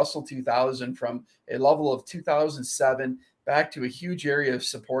smashed the Russell 2000 from a level of 2007 back to a huge area of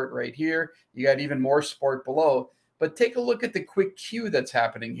support right here. You got even more support below. But take a look at the quick Q that's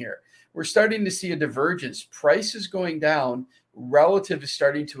happening here. We're starting to see a divergence. Price is going down relative to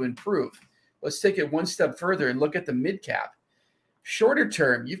starting to improve. Let's take it one step further and look at the mid cap. Shorter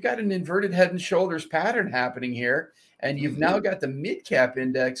term, you've got an inverted head and shoulders pattern happening here. And you've now got the mid cap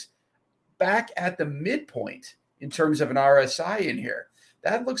index back at the midpoint in terms of an RSI in here.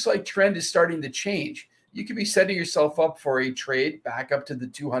 That looks like trend is starting to change. You could be setting yourself up for a trade back up to the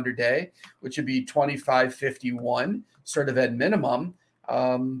 200-day, which would be 25.51, sort of at minimum.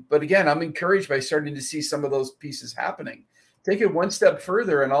 But again, I'm encouraged by starting to see some of those pieces happening. Take it one step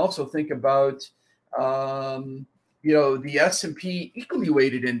further and also think about, the S&P equally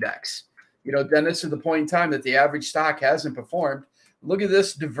weighted index. Dennis, at the point in time that the average stock hasn't performed, look at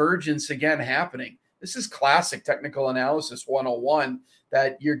this divergence again happening. This is classic technical analysis 101,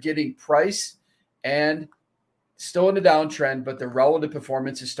 that you're getting price and still in a downtrend, but the relative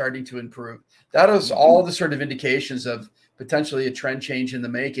performance is starting to improve. That is all the sort of indications of potentially a trend change in the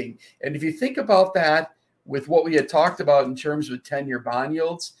making. And if you think about that with what we had talked about in terms of 10-year bond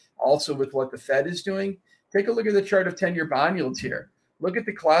yields, also with what the Fed is doing, take a look at the chart of 10-year bond yields here. Look at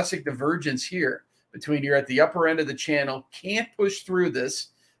the classic divergence here between you're at the upper end of the channel, can't push through this.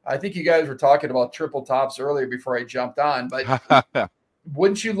 I think you guys were talking about triple tops earlier before I jumped on, but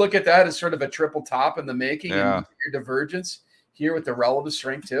wouldn't you look at that as sort of a triple top in the making and your divergence here with the relative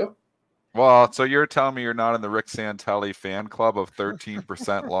strength too? Well, so you're telling me you're not in the Rick Santelli fan club of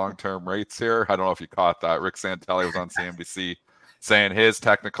 13% long-term rates here? I don't know if you caught that. Rick Santelli was on CNBC saying his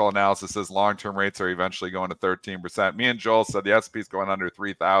technical analysis says long-term rates are eventually going to 13%. Me and Joel said the S&P is going under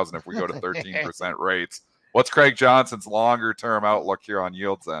 3,000 if we go to 13% rates. What's Craig Johnson's longer-term outlook here on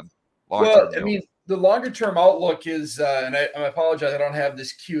yields then? The longer-term outlook is, and I apologize, I don't have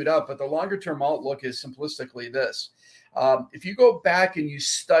this queued up, but the longer-term outlook is simplistically this. If you go back and you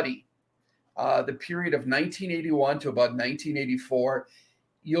study the period of 1981 to about 1984,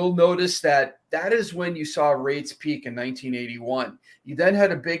 you'll notice that is when you saw rates peak in 1981. You then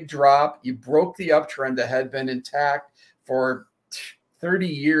had a big drop. You broke the uptrend that had been intact for 30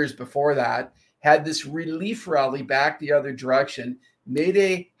 years before that, had this relief rally back the other direction, made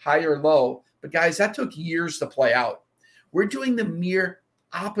a higher low. But guys, that took years to play out. We're doing the mere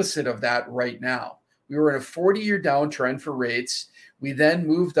opposite of that right now. We were in a 40-year downtrend for rates. We then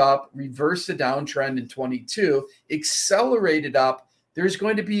moved up, reversed the downtrend in 22, accelerated up. There's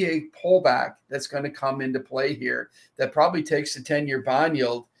going to be a pullback that's going to come into play here that probably takes the 10-year bond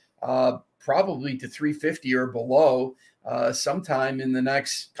yield probably to 350 or below sometime in the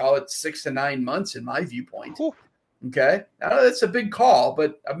next, call it 6 to 9 months in my viewpoint. Ooh. Okay. Now that's a big call,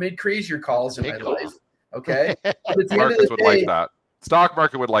 but I've made crazier calls in my life. Okay. But at the end of the day, like that. Stock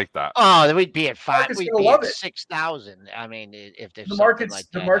market would like that. Oh, then we'd be at 5. We'd be at 6,000. I mean, if there's the market's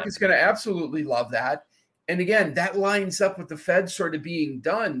going to absolutely love that. And again, that lines up with the Fed sort of being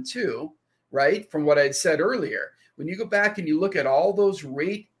done too, right? From what I'd said earlier, when you go back and you look at all those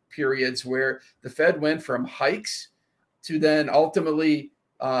rate periods where the Fed went from hikes to then ultimately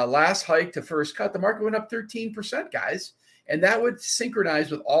last hike to first cut, the market went up 13%, guys. And that would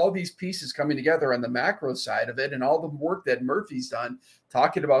synchronize with all these pieces coming together on the macro side of it and all the work that Murphy's done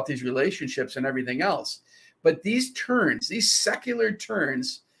talking about these relationships and everything else. But these turns, these secular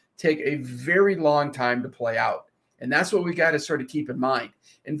turns, take a very long time to play out. And that's what we got to sort of keep in mind.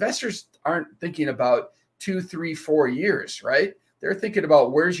 Investors aren't thinking about 2, 3, 4 years, right? They're thinking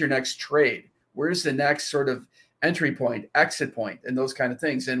about where's your next trade? Where's the next sort of entry point, exit point, and those kind of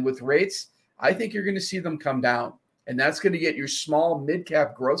things. And with rates, I think you're going to see them come down. And that's going to get your small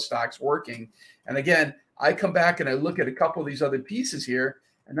mid-cap growth stocks working. And again, I come back and I look at a couple of these other pieces here,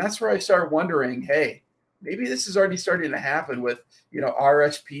 and that's where I start wondering, hey, maybe this is already starting to happen with,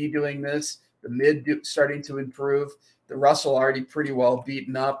 RSP doing this, the mid starting to improve, the Russell already pretty well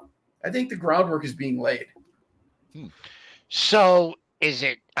beaten up. I think the groundwork is being laid. So is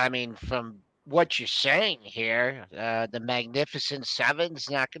it, from what you're saying here, the Magnificent Seven's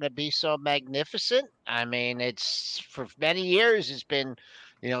not going to be so magnificent? It's for many years it's been,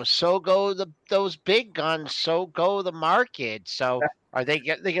 so go those big guns, so go the market. So are they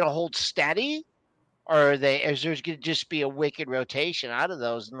going to hold steady, or is there going to just be a wicked rotation out of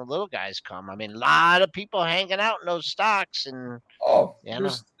those and the little guys come? A lot of people hanging out in those stocks, and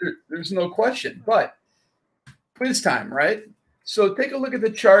there's no question. But quiz time, right? So take a look at the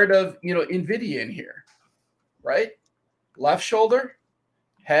chart of, NVIDIA in here, right? Left shoulder,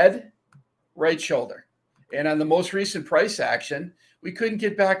 head, right shoulder. And on the most recent price action, we couldn't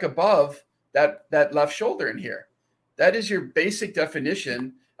get back above that left shoulder in here. That is your basic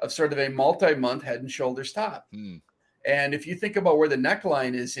definition of sort of a multi-month head and shoulders top. And if you think about where the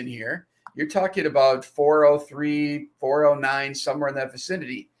neckline is in here, you're talking about 403, 409, somewhere in that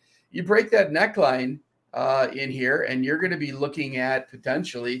vicinity. You break that neckline in here, and you're going to be looking at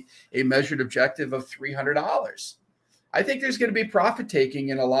potentially a measured objective of $300. I think there's going to be profit taking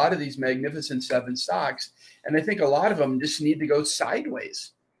in a lot of these Magnificent Seven stocks, and I think a lot of them just need to go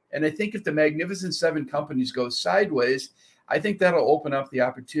sideways. And I think if the Magnificent Seven companies go sideways, I think that'll open up the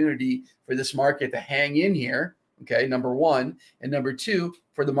opportunity for this market to hang in here. Okay, number one, and number two,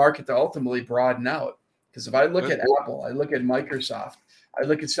 for the market to ultimately broaden out. Because if I look at Apple, I look at Microsoft, I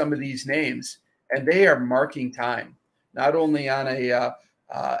look at some of these names, and they are marking time, not only on a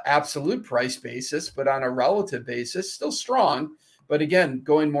absolute price basis, but on a relative basis, still strong. But again,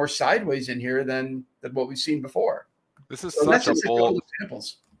 going more sideways in here than what we've seen before. This is such a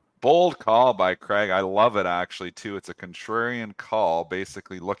bold call by Craig. I love it, actually, too. It's a contrarian call,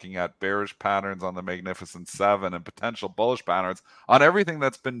 basically looking at bearish patterns on the Magnificent Seven and potential bullish patterns on everything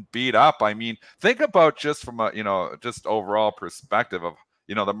that's been beat up. Think about just from a, just overall perspective of,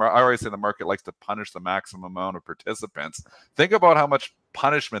 I always say the market likes to punish the maximum amount of participants. Think about how much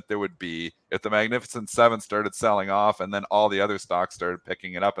punishment there would be if the Magnificent Seven started selling off and then all the other stocks started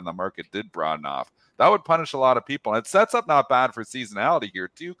picking it up and the market did broaden off. That would punish a lot of people. And it sets up not bad for seasonality here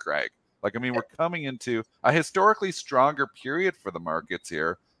too, Craig. We're coming into a historically stronger period for the markets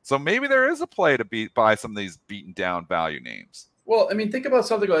here. So maybe there is a play to buy some of these beaten down value names. Well, think about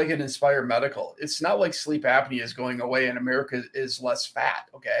something like an Inspire Medical. It's not like sleep apnea is going away and America is less fat,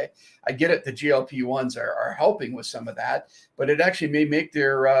 okay? I get it. The GLP-1s are helping with some of that, but it actually may make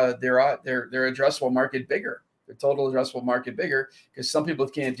their addressable market bigger, their total addressable market bigger, because some people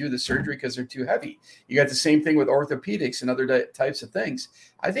can't do the surgery because they're too heavy. You got the same thing with orthopedics and other types of things.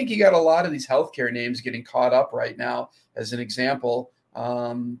 I think you got a lot of these healthcare names getting caught up right now, as an example,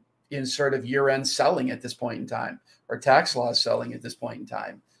 in sort of year-end selling at this point in time, or tax laws selling at this point in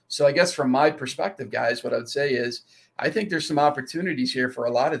time. So I guess from my perspective, guys, what I would say is I think there's some opportunities here for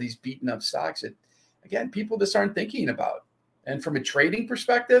a lot of these beaten up stocks that, again, people just aren't thinking about. And from a trading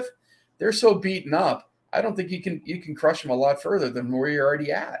perspective, they're so beaten up, I don't think you can crush them a lot further than where you're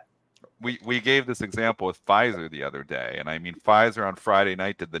already at. We gave this example with Pfizer the other day. And Pfizer on Friday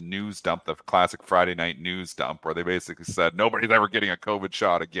night did the news dump, the classic Friday night news dump, where they basically said nobody's ever getting a COVID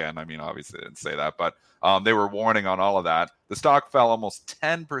shot again. Obviously they didn't say that, but they were warning on all of that. The stock fell almost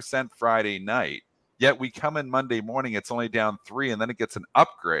 10% Friday night. Yet we come in Monday morning, it's only down 3%, and then it gets an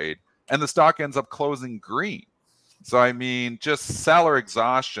upgrade, and the stock ends up closing green. So, just seller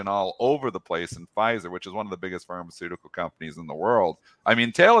exhaustion all over the place in Pfizer, which is one of the biggest pharmaceutical companies in the world.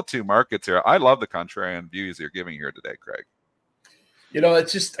 Tale of two markets here. I love the contrarian views you're giving here today, Craig.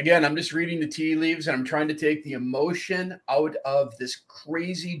 It's just, again, I'm just reading the tea leaves, and I'm trying to take the emotion out of this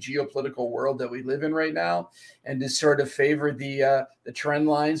crazy geopolitical world that we live in right now, and to sort of favor the trend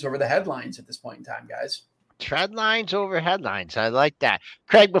lines over the headlines at this point in time, guys. Trend lines over headlines. I like that.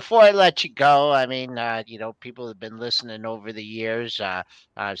 Craig, before I let you go, people have been listening over the years.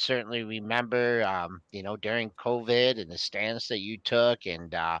 Certainly remember, during COVID and the stance that you took,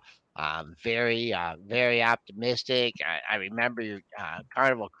 and very, very optimistic. I remember your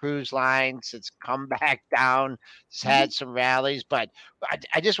Carnival Cruise Lines. It's come back down. It's had some rallies, but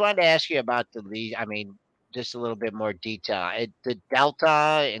I just wanted to ask you about the lead. Just a little bit more detail. The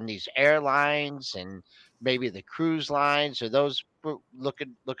Delta and these airlines and maybe the cruise lines, or those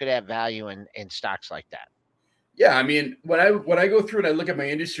looking at value in stocks like that? Yeah, when I go through and I look at my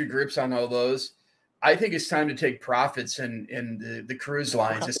industry groups on all those, I think it's time to take profits in the cruise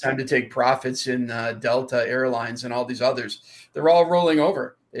lines. It's time to take profits in Delta Airlines and all these others. They're all rolling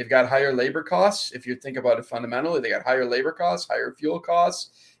over. They've got higher labor costs. If you think about it fundamentally, they got higher labor costs, higher fuel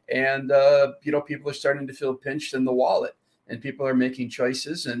costs, And, people are starting to feel pinched in the wallet, and people are making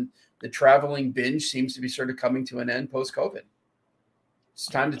choices, and the traveling binge seems to be sort of coming to an end post-COVID. It's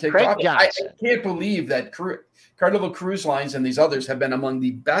time to take off. I can't believe that Carnival Cruise Lines and these others have been among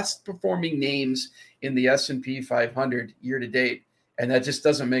the best performing names in the S&P 500 year to date. And that just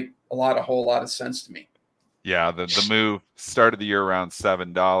doesn't make a whole lot of sense to me. Yeah, the move started the year around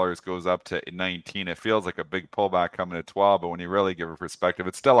 $7, goes up to 19. It feels like a big pullback coming to 12, but when you really give a perspective,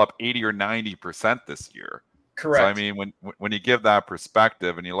 it's still up 80 or 90% this year. Correct. So I mean, when you give that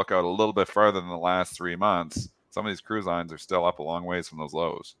perspective and you look out a little bit further than the last 3 months, some of these cruise lines are still up a long ways from those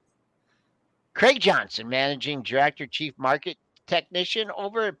lows. Craig Johnson, Managing Director, Chief Market Technician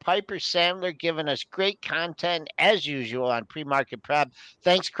over at Piper Sandler, giving us great content as usual on Pre-Market Prep.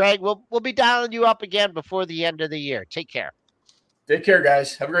 Thanks, Craig. We'll be dialing you up again before the end of the year. Take care. Take care,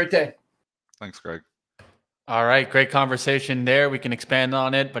 guys. Have a great day. Thanks, Craig. All right, great conversation there. We can expand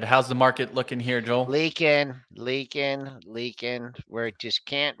on it, but how's the market looking here, Joel? Leaking. We just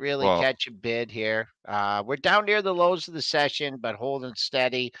can't really catch a bid here. We're down near the lows of the session, but holding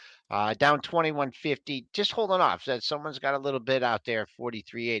steady. Down 21.50, just holding off. So someone's got a little bit out there,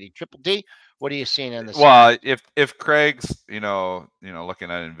 43.80. Triple D, what are you seeing in the Well, if Craig's,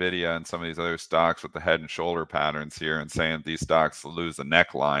 looking at NVIDIA and some of these other stocks with the head and shoulder patterns here and saying these stocks lose the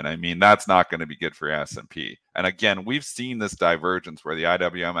neckline, I mean, that's not going to be good for S&P. And again, we've seen this divergence where the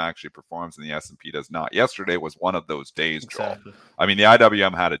IWM actually performs and the S&P does not. Yesterday was one of those days, Joel. Exactly. I mean, the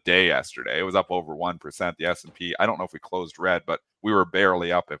IWM had a day yesterday. It was up over 1%. The S&P, I don't know if we closed red, but we were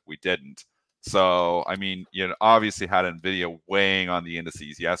barely up if we didn't. So, I mean, obviously had NVIDIA weighing on the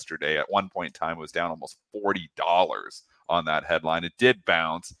indices yesterday. At one point in time, it was down almost $40 on that headline. It did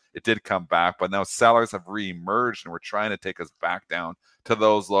bounce. It did come back, but now sellers have reemerged and we're trying to take us back down to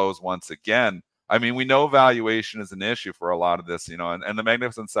those lows once again. I mean, we know valuation is an issue for a lot of this, and the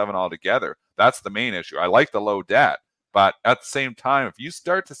Magnificent Seven altogether. That's the main issue. I like the low debt, but at the same time, if you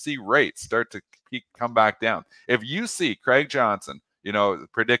start to see rates start to come back down, if you see Craig Johnson,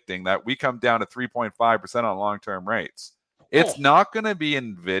 predicting that we come down to 3.5% on long-term rates, it's not going to be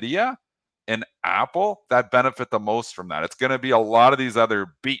NVIDIA and Apple that benefit the most from that. It's going to be a lot of these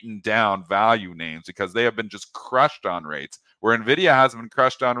other beaten down value names because they have been just crushed on rates, where NVIDIA hasn't been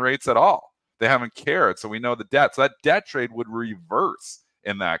crushed on rates at all. They haven't cared. So we know the debt. So that debt trade would reverse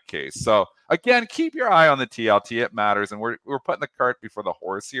in that case. So again, keep your eye on the TLT. It matters. And we're putting the cart before the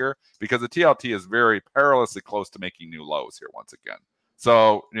horse here because the TLT is very perilously close to making new lows here once again.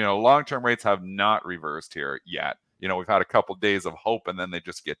 So, long-term rates have not reversed here yet. We've had a couple days of hope and then they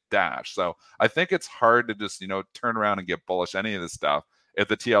just get dashed. So I think it's hard to just, turn around and get bullish any of this stuff if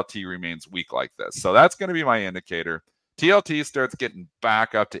the TLT remains weak like this. So that's going to be my indicator. TLT starts getting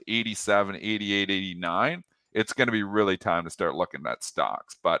back up to 87, 88, 89. It's going to be really time to start looking at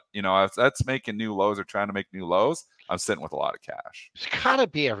stocks. But, if that's making new lows or trying to make new lows, I'm sitting with a lot of cash. There's got to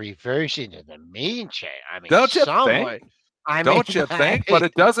be a reversion in the mean chain. I mean, don't you think? Don't you think? But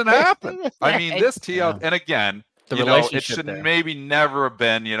it doesn't happen. I mean, this TL, and again, it should maybe never have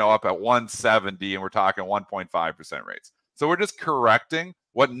been, up at 170 and we're talking 1.5% rates. So we're just correcting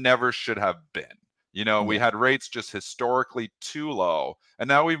what never should have been. We had rates just historically too low. And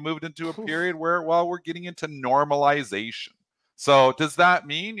now we've moved into a period where, we're getting into normalization. So does that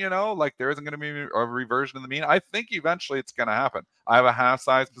mean, there isn't going to be a reversion in the mean? I think eventually it's going to happen. I have a half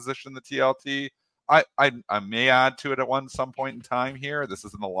size position in the TLT. I may add to it at some point in time here. This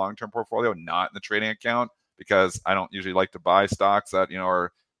is in the long-term portfolio, not in the trading account, because I don't usually like to buy stocks that,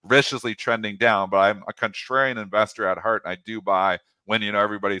 are viciously trending down, but I'm a contrarian investor at heart. And I do buy when,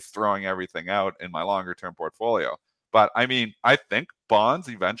 everybody's throwing everything out in my longer term portfolio. But I mean, I think bonds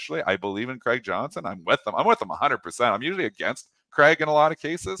eventually, I believe in Craig Johnson. I'm with them 100%. I'm usually against Craig in a lot of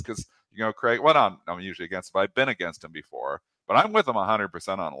cases because, Craig, I'm usually against, but I've been against him before. But I'm with them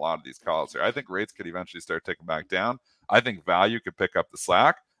 100% on a lot of these calls here. I think rates could eventually start ticking back down. I think value could pick up the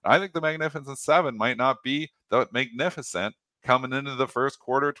slack. I think the Magnificent Seven might not be the magnificent coming into the first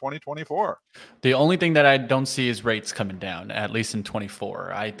quarter of 2024. The only thing that I don't see is rates coming down, at least in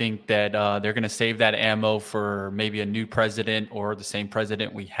 24. I think that they're going to save that ammo for maybe a new president or the same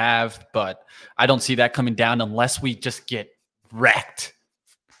president we have, but I don't see that coming down unless we just get wrecked.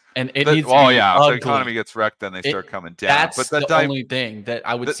 And it needs to be if the ugly. economy gets wrecked, then they start coming down. That's the only thing that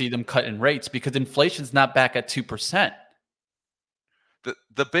I would see them cutting rates because inflation's not back at 2%.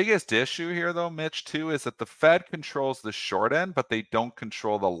 The biggest issue here, though, Mitch, too, is that the Fed controls the short end, but they don't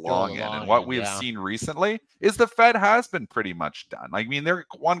control the long end. And what we have seen recently is the Fed has been pretty much done. I mean, they're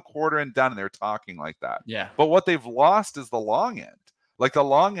 1 quarter and done, and they're talking like that. Yeah. But what they've lost is the long end. Like the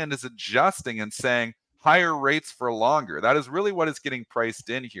long end is adjusting and saying, higher rates for longer. That is really what is getting priced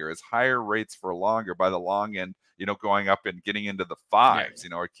in here, is higher rates for longer by the long end, going up and getting into the fives,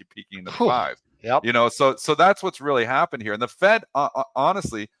 or keep peaking into the fives. Yep. So that's what's really happened here. And the Fed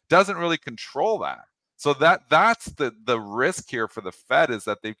honestly doesn't really control that. So that's the risk here for the Fed, is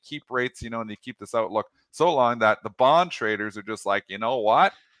that they keep rates, and they keep this outlook so long that the bond traders are just like, you know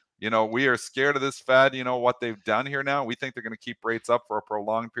what? We are scared of this Fed, what they've done here now. We think they're going to keep rates up for a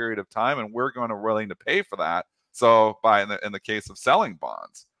prolonged period of time, and we're willing to pay for that. So in the case of selling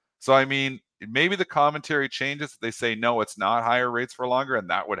bonds. So, I mean, maybe the commentary changes. They say, no, it's not higher rates for longer, and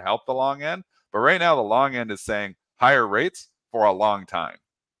that would help the long end. But right now, the long end is saying higher rates for a long time.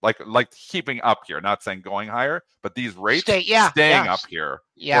 Like keeping up here, not saying going higher, but these rates staying up here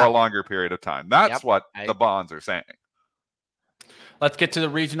for a longer period of time. That's what the bonds are saying. Let's get to the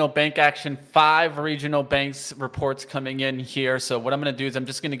regional bank action. 5 regional banks reports coming in here. So what I'm going to do is I'm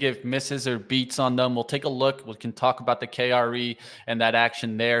just going to give misses or beats on them. We'll take a look. We can talk about the KRE and that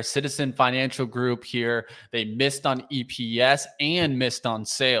action there. Citizen Financial Group here, they missed on EPS and missed on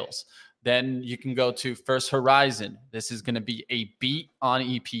sales. Then you can go to First Horizon. This is going to be a beat on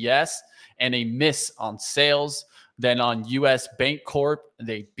EPS and a miss on sales. Then on US Bank Corp,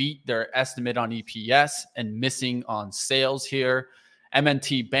 they beat their estimate on EPS and missing on sales here.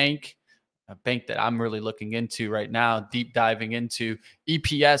 M&T Bank, a bank that I'm really looking into right now, deep diving into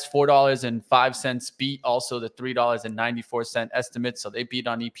EPS, $4.05 beat, also the $3.94 estimate. So they beat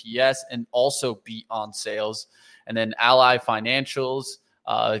on EPS and also beat on sales. And then Ally Financials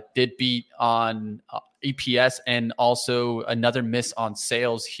did beat on EPS and also another miss on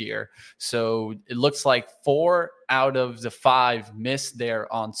sales here. So it looks like 4 out of the 5 missed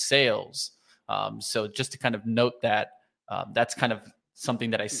there on sales. So just to kind of note that, that's kind of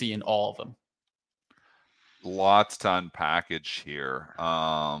something that I see in all of them. Lots to unpackage here.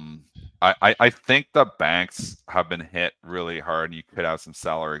 I think the banks have been hit really hard, and you could have some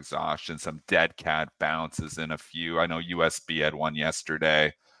seller exhaustion, some dead cat bounces in a few. I know USB had one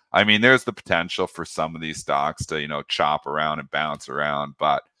yesterday. I mean, there's the potential for some of these stocks to, chop around and bounce around.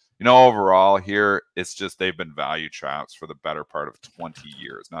 But, overall here, it's just they've been value traps for the better part of 20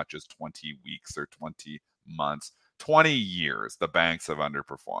 years, not just 20 weeks or 20 months. 20 years, the banks have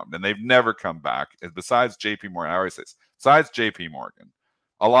underperformed, and they've never come back. Besides JP Morgan, I always say this, besides JP Morgan,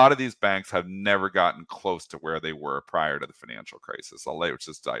 a lot of these banks have never gotten close to where they were prior to the financial crisis. Which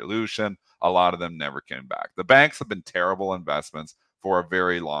is dilution. A lot of them never came back. The banks have been terrible investments for a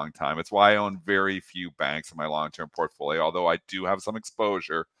very long time. It's why I own very few banks in my long-term portfolio, although I do have some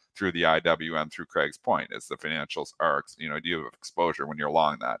exposure through the IWM, through Craig's point, as the financials are, do you have exposure when you're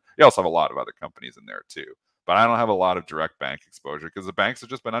long that? You also have a lot of other companies in there too. But I don't have a lot of direct bank exposure because the banks have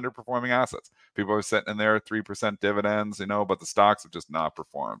just been underperforming assets. People are sitting in there 3% dividends, but the stocks have just not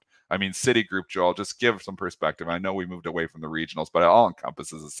performed. I mean, Citigroup, Joel, just give some perspective. I know we moved away from the regionals, but it all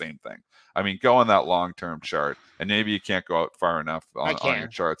encompasses the same thing. I mean, go on that long-term chart, and maybe you can't go out far enough on your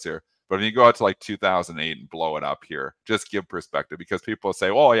charts here. But when you go out to like 2008 and blow it up here, just give perspective, because people say,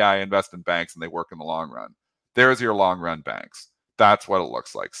 oh, yeah, I invest in banks and they work in the long run. There's your long-run banks. That's what it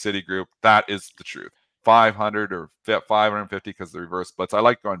looks like. Citigroup, that is the truth. 500 or 550 because the reverse splits. I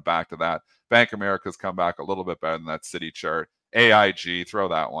like going back to that. Bank of America's come back a little bit better than that Citi chart. AIG, throw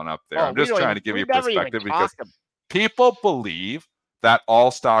that one up there. I'm just trying to give you perspective, because people believe that all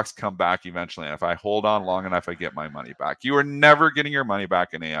stocks come back eventually. And if I hold on long enough, I get my money back. You are never getting your money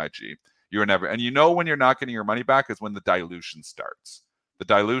back in AIG. You are never. And when you're not getting your money back is when the dilution starts. The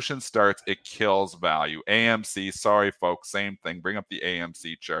dilution starts, it kills value. AMC, sorry, folks, same thing. Bring up the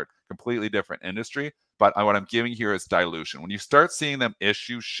AMC chart. Completely different industry. But what I'm giving here is dilution. When you start seeing them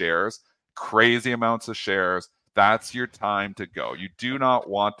issue shares, crazy amounts of shares, that's your time to go. You do not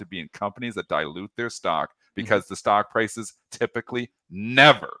want to be in companies that dilute their stock, because the stock prices typically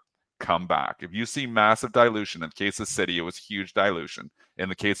never come back. If you see massive dilution, in the case of Citi, it was huge dilution. In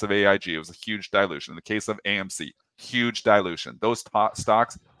the case of AIG, it was a huge dilution. In the case of AMC, huge dilution. Those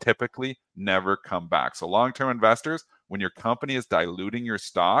stocks typically never come back. So long-term investors, when your company is diluting your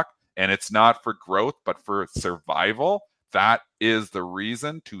stock, and it's not for growth, but for survival, that is the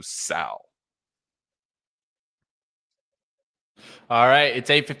reason to sell. All right, it's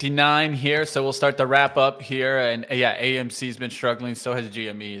 8:59 here, so we'll start the wrap up here. And yeah, AMC's been struggling, so has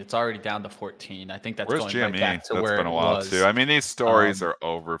GME. It's already down to 14. I think that's Where's going GME? right back to that's where been a it while was. too. I mean, these stories are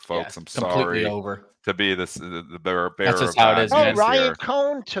over, folks. I'm sorry. Over. To be the bearer That's of just how it bad is, news man. Ryan here.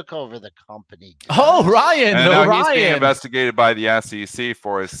 Cohn took over the company. Oh, Ryan! And no, now Ryan. He's being investigated by the SEC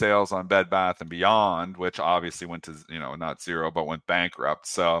for his sales on Bed Bath & Beyond, which obviously went to, not zero, but went bankrupt.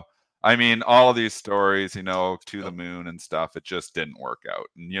 So, I mean, all of these stories, to the moon and stuff, it just didn't work out.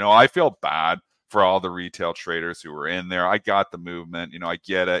 And, I feel bad for all the retail traders who were in there. I got the movement, I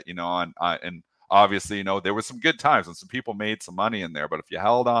get it, and obviously, there was some good times and some people made some money in there, but if you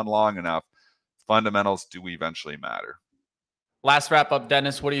held on long enough, fundamentals do eventually matter. Last wrap up,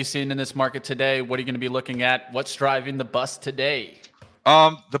 Dennis, what are you seeing in this market today? What are you going to be looking at? What's driving the bus today?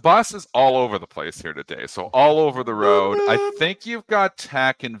 The bus is all over the place here today. So all over the road. I think you've got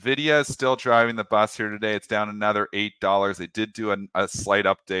tech. NVIDIA is still driving the bus here today. It's down another $8. They did do a slight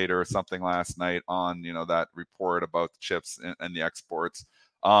update or something last night on, that report about the chips and the exports.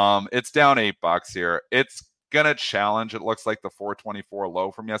 It's down $8 here. It's going to challenge, it looks like, the 424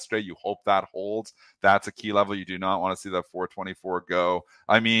 low from yesterday. You hope that holds. That's a key level. You do not want to see that 424 go.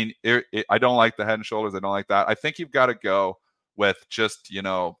 I mean, I don't like the head and shoulders. I don't like that. I think you've got to go with just,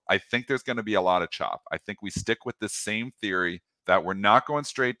 I think there's going to be a lot of chop. I think we stick with the same theory that we're not going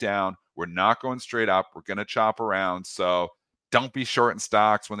straight down. We're not going straight up. We're going to chop around. So don't be shorting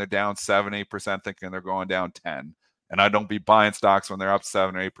stocks when they're down 7-8% thinking they're going down 10. And I don't be buying stocks when they're up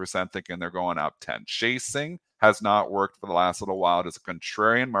 7 or 8% thinking they're going up 10. Chasing has not worked for the last little while. It is a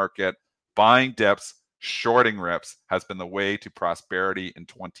contrarian market. Buying dips, shorting rips has been the way to prosperity in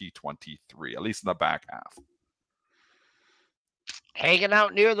 2023, at least in the back half. Hanging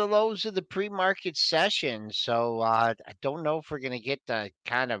out near the lows of the pre-market session. So I don't know if we're going to get the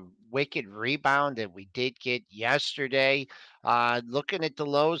kind of wicked rebound that we did get yesterday. Looking at the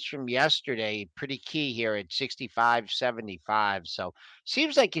lows from yesterday, pretty key here at 65.75. So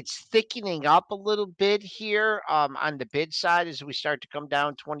seems like it's thickening up a little bit here on the bid side as we start to come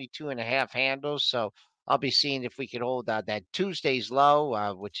down 22.5 handles. So I'll be seeing if we can hold that Tuesday's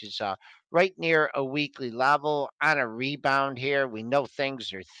low, which is right near a weekly level on a rebound here. We know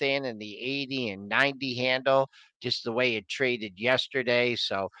things are thin in the 80 and 90 handle, just the way it traded yesterday.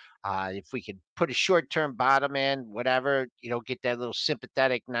 So if we could put a short-term bottom in, whatever, get that little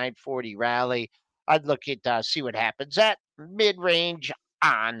sympathetic 940 rally, I'd look at see what happens at mid-range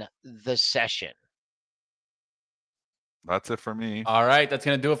on the session. That's it for me. All right. That's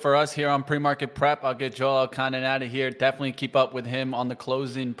going to do it for us here on Pre-Market Prep. I'll get Joel Elconin out of here. Definitely keep up with him on the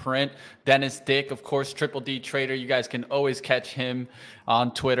closing print. Dennis Dick, of course, Triple D Trader. You guys can always catch him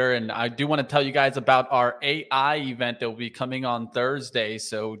on Twitter. And I do want to tell you guys about our AI event that will be coming on Thursday.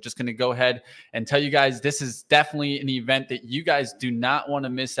 So just going to go ahead and tell you guys this is definitely an event that you guys do not want to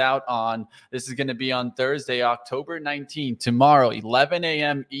miss out on. This is going to be on Thursday, October 19th, tomorrow, 11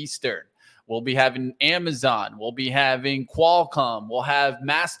 a.m. Eastern. We'll be having Amazon. We'll be having Qualcomm. We'll have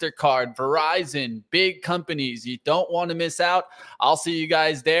MasterCard, Verizon, big companies. You don't want to miss out. I'll see you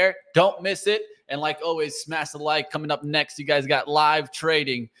guys there. Don't miss it. And like always, smash the like. Coming up next, you guys got live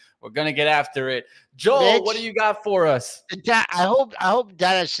trading. We're going to get after it. Joel, Mitch, what do you got for us? I hope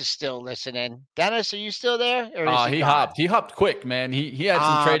Dennis is still listening. Dennis, are you still there? Oh, he hopped. He hopped quick, man. He had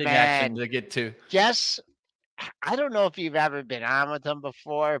some trading action to get to. Yes. I don't know if you've ever been on with him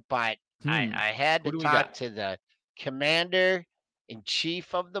before, but I had to talk to the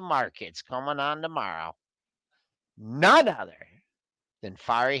commander-in-chief of the markets coming on tomorrow. None other than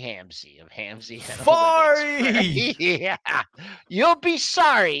Fari Hamzy of Hamzy Analytics. Fari! Yeah. You'll be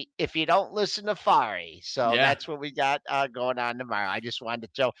sorry if you don't listen to Fari. So that's what we got going on tomorrow. I just wanted to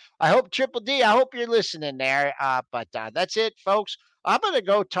tell. I hope Triple D, I hope you're listening there. But that's it, folks. I'm going to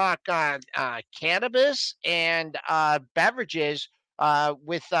go talk cannabis and beverages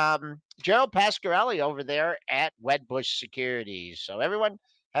with Gerald Pasquarelli over there at Wedbush Securities. So everyone,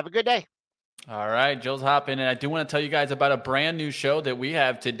 have a good day. All right, Joe's hopping, and I do want to tell you guys about a brand new show that we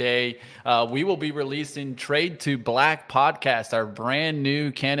have today. We will be releasing Trade to Black podcast, our brand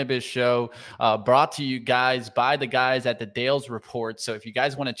new cannabis show brought to you guys by the guys at the Dales Report. So if you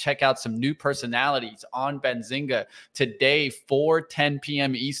guys want to check out some new personalities on Benzinga today, 4:10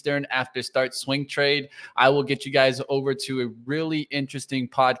 p.m. Eastern after start swing trade, I will get you guys over to a really interesting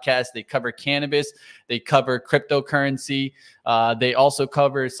podcast. They cover cannabis. They cover cryptocurrency. They also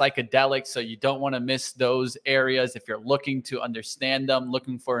cover psychedelics, so you don't want to miss those areas if you're looking to understand them,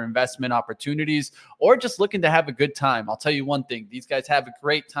 looking for investment opportunities, or just looking to have a good time. I'll tell you one thing. These guys have a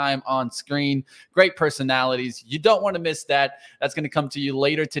great time on screen, great personalities. You don't want to miss that. That's going to come to you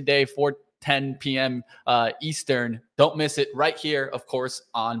later today, 4:10 p.m. Eastern. Don't miss it right here, of course,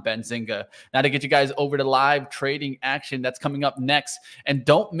 on Benzinga. Now to get you guys over to live trading action, that's coming up next. And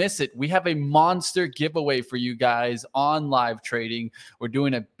don't miss it. We have a monster giveaway for you guys on live trading. We're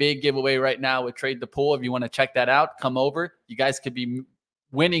doing a big giveaway right now with Trade the Pool. If you want to check that out, come over. You guys could be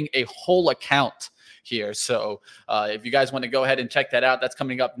winning a whole account here. So if you guys want to go ahead and check that out, that's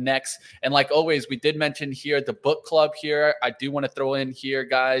coming up next. And like always, we did mention here the book club here. I do want to throw in here,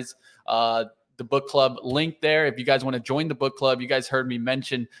 guys, the book club link there. If you guys want to join the book club, you guys heard me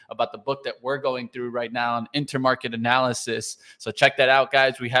mention about the book that we're going through right now on intermarket analysis. So check that out,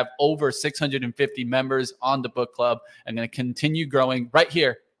 guys. We have over 650 members on the book club and going to continue growing right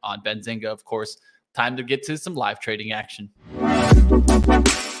here on Benzinga, of course. Time to get to some live trading action.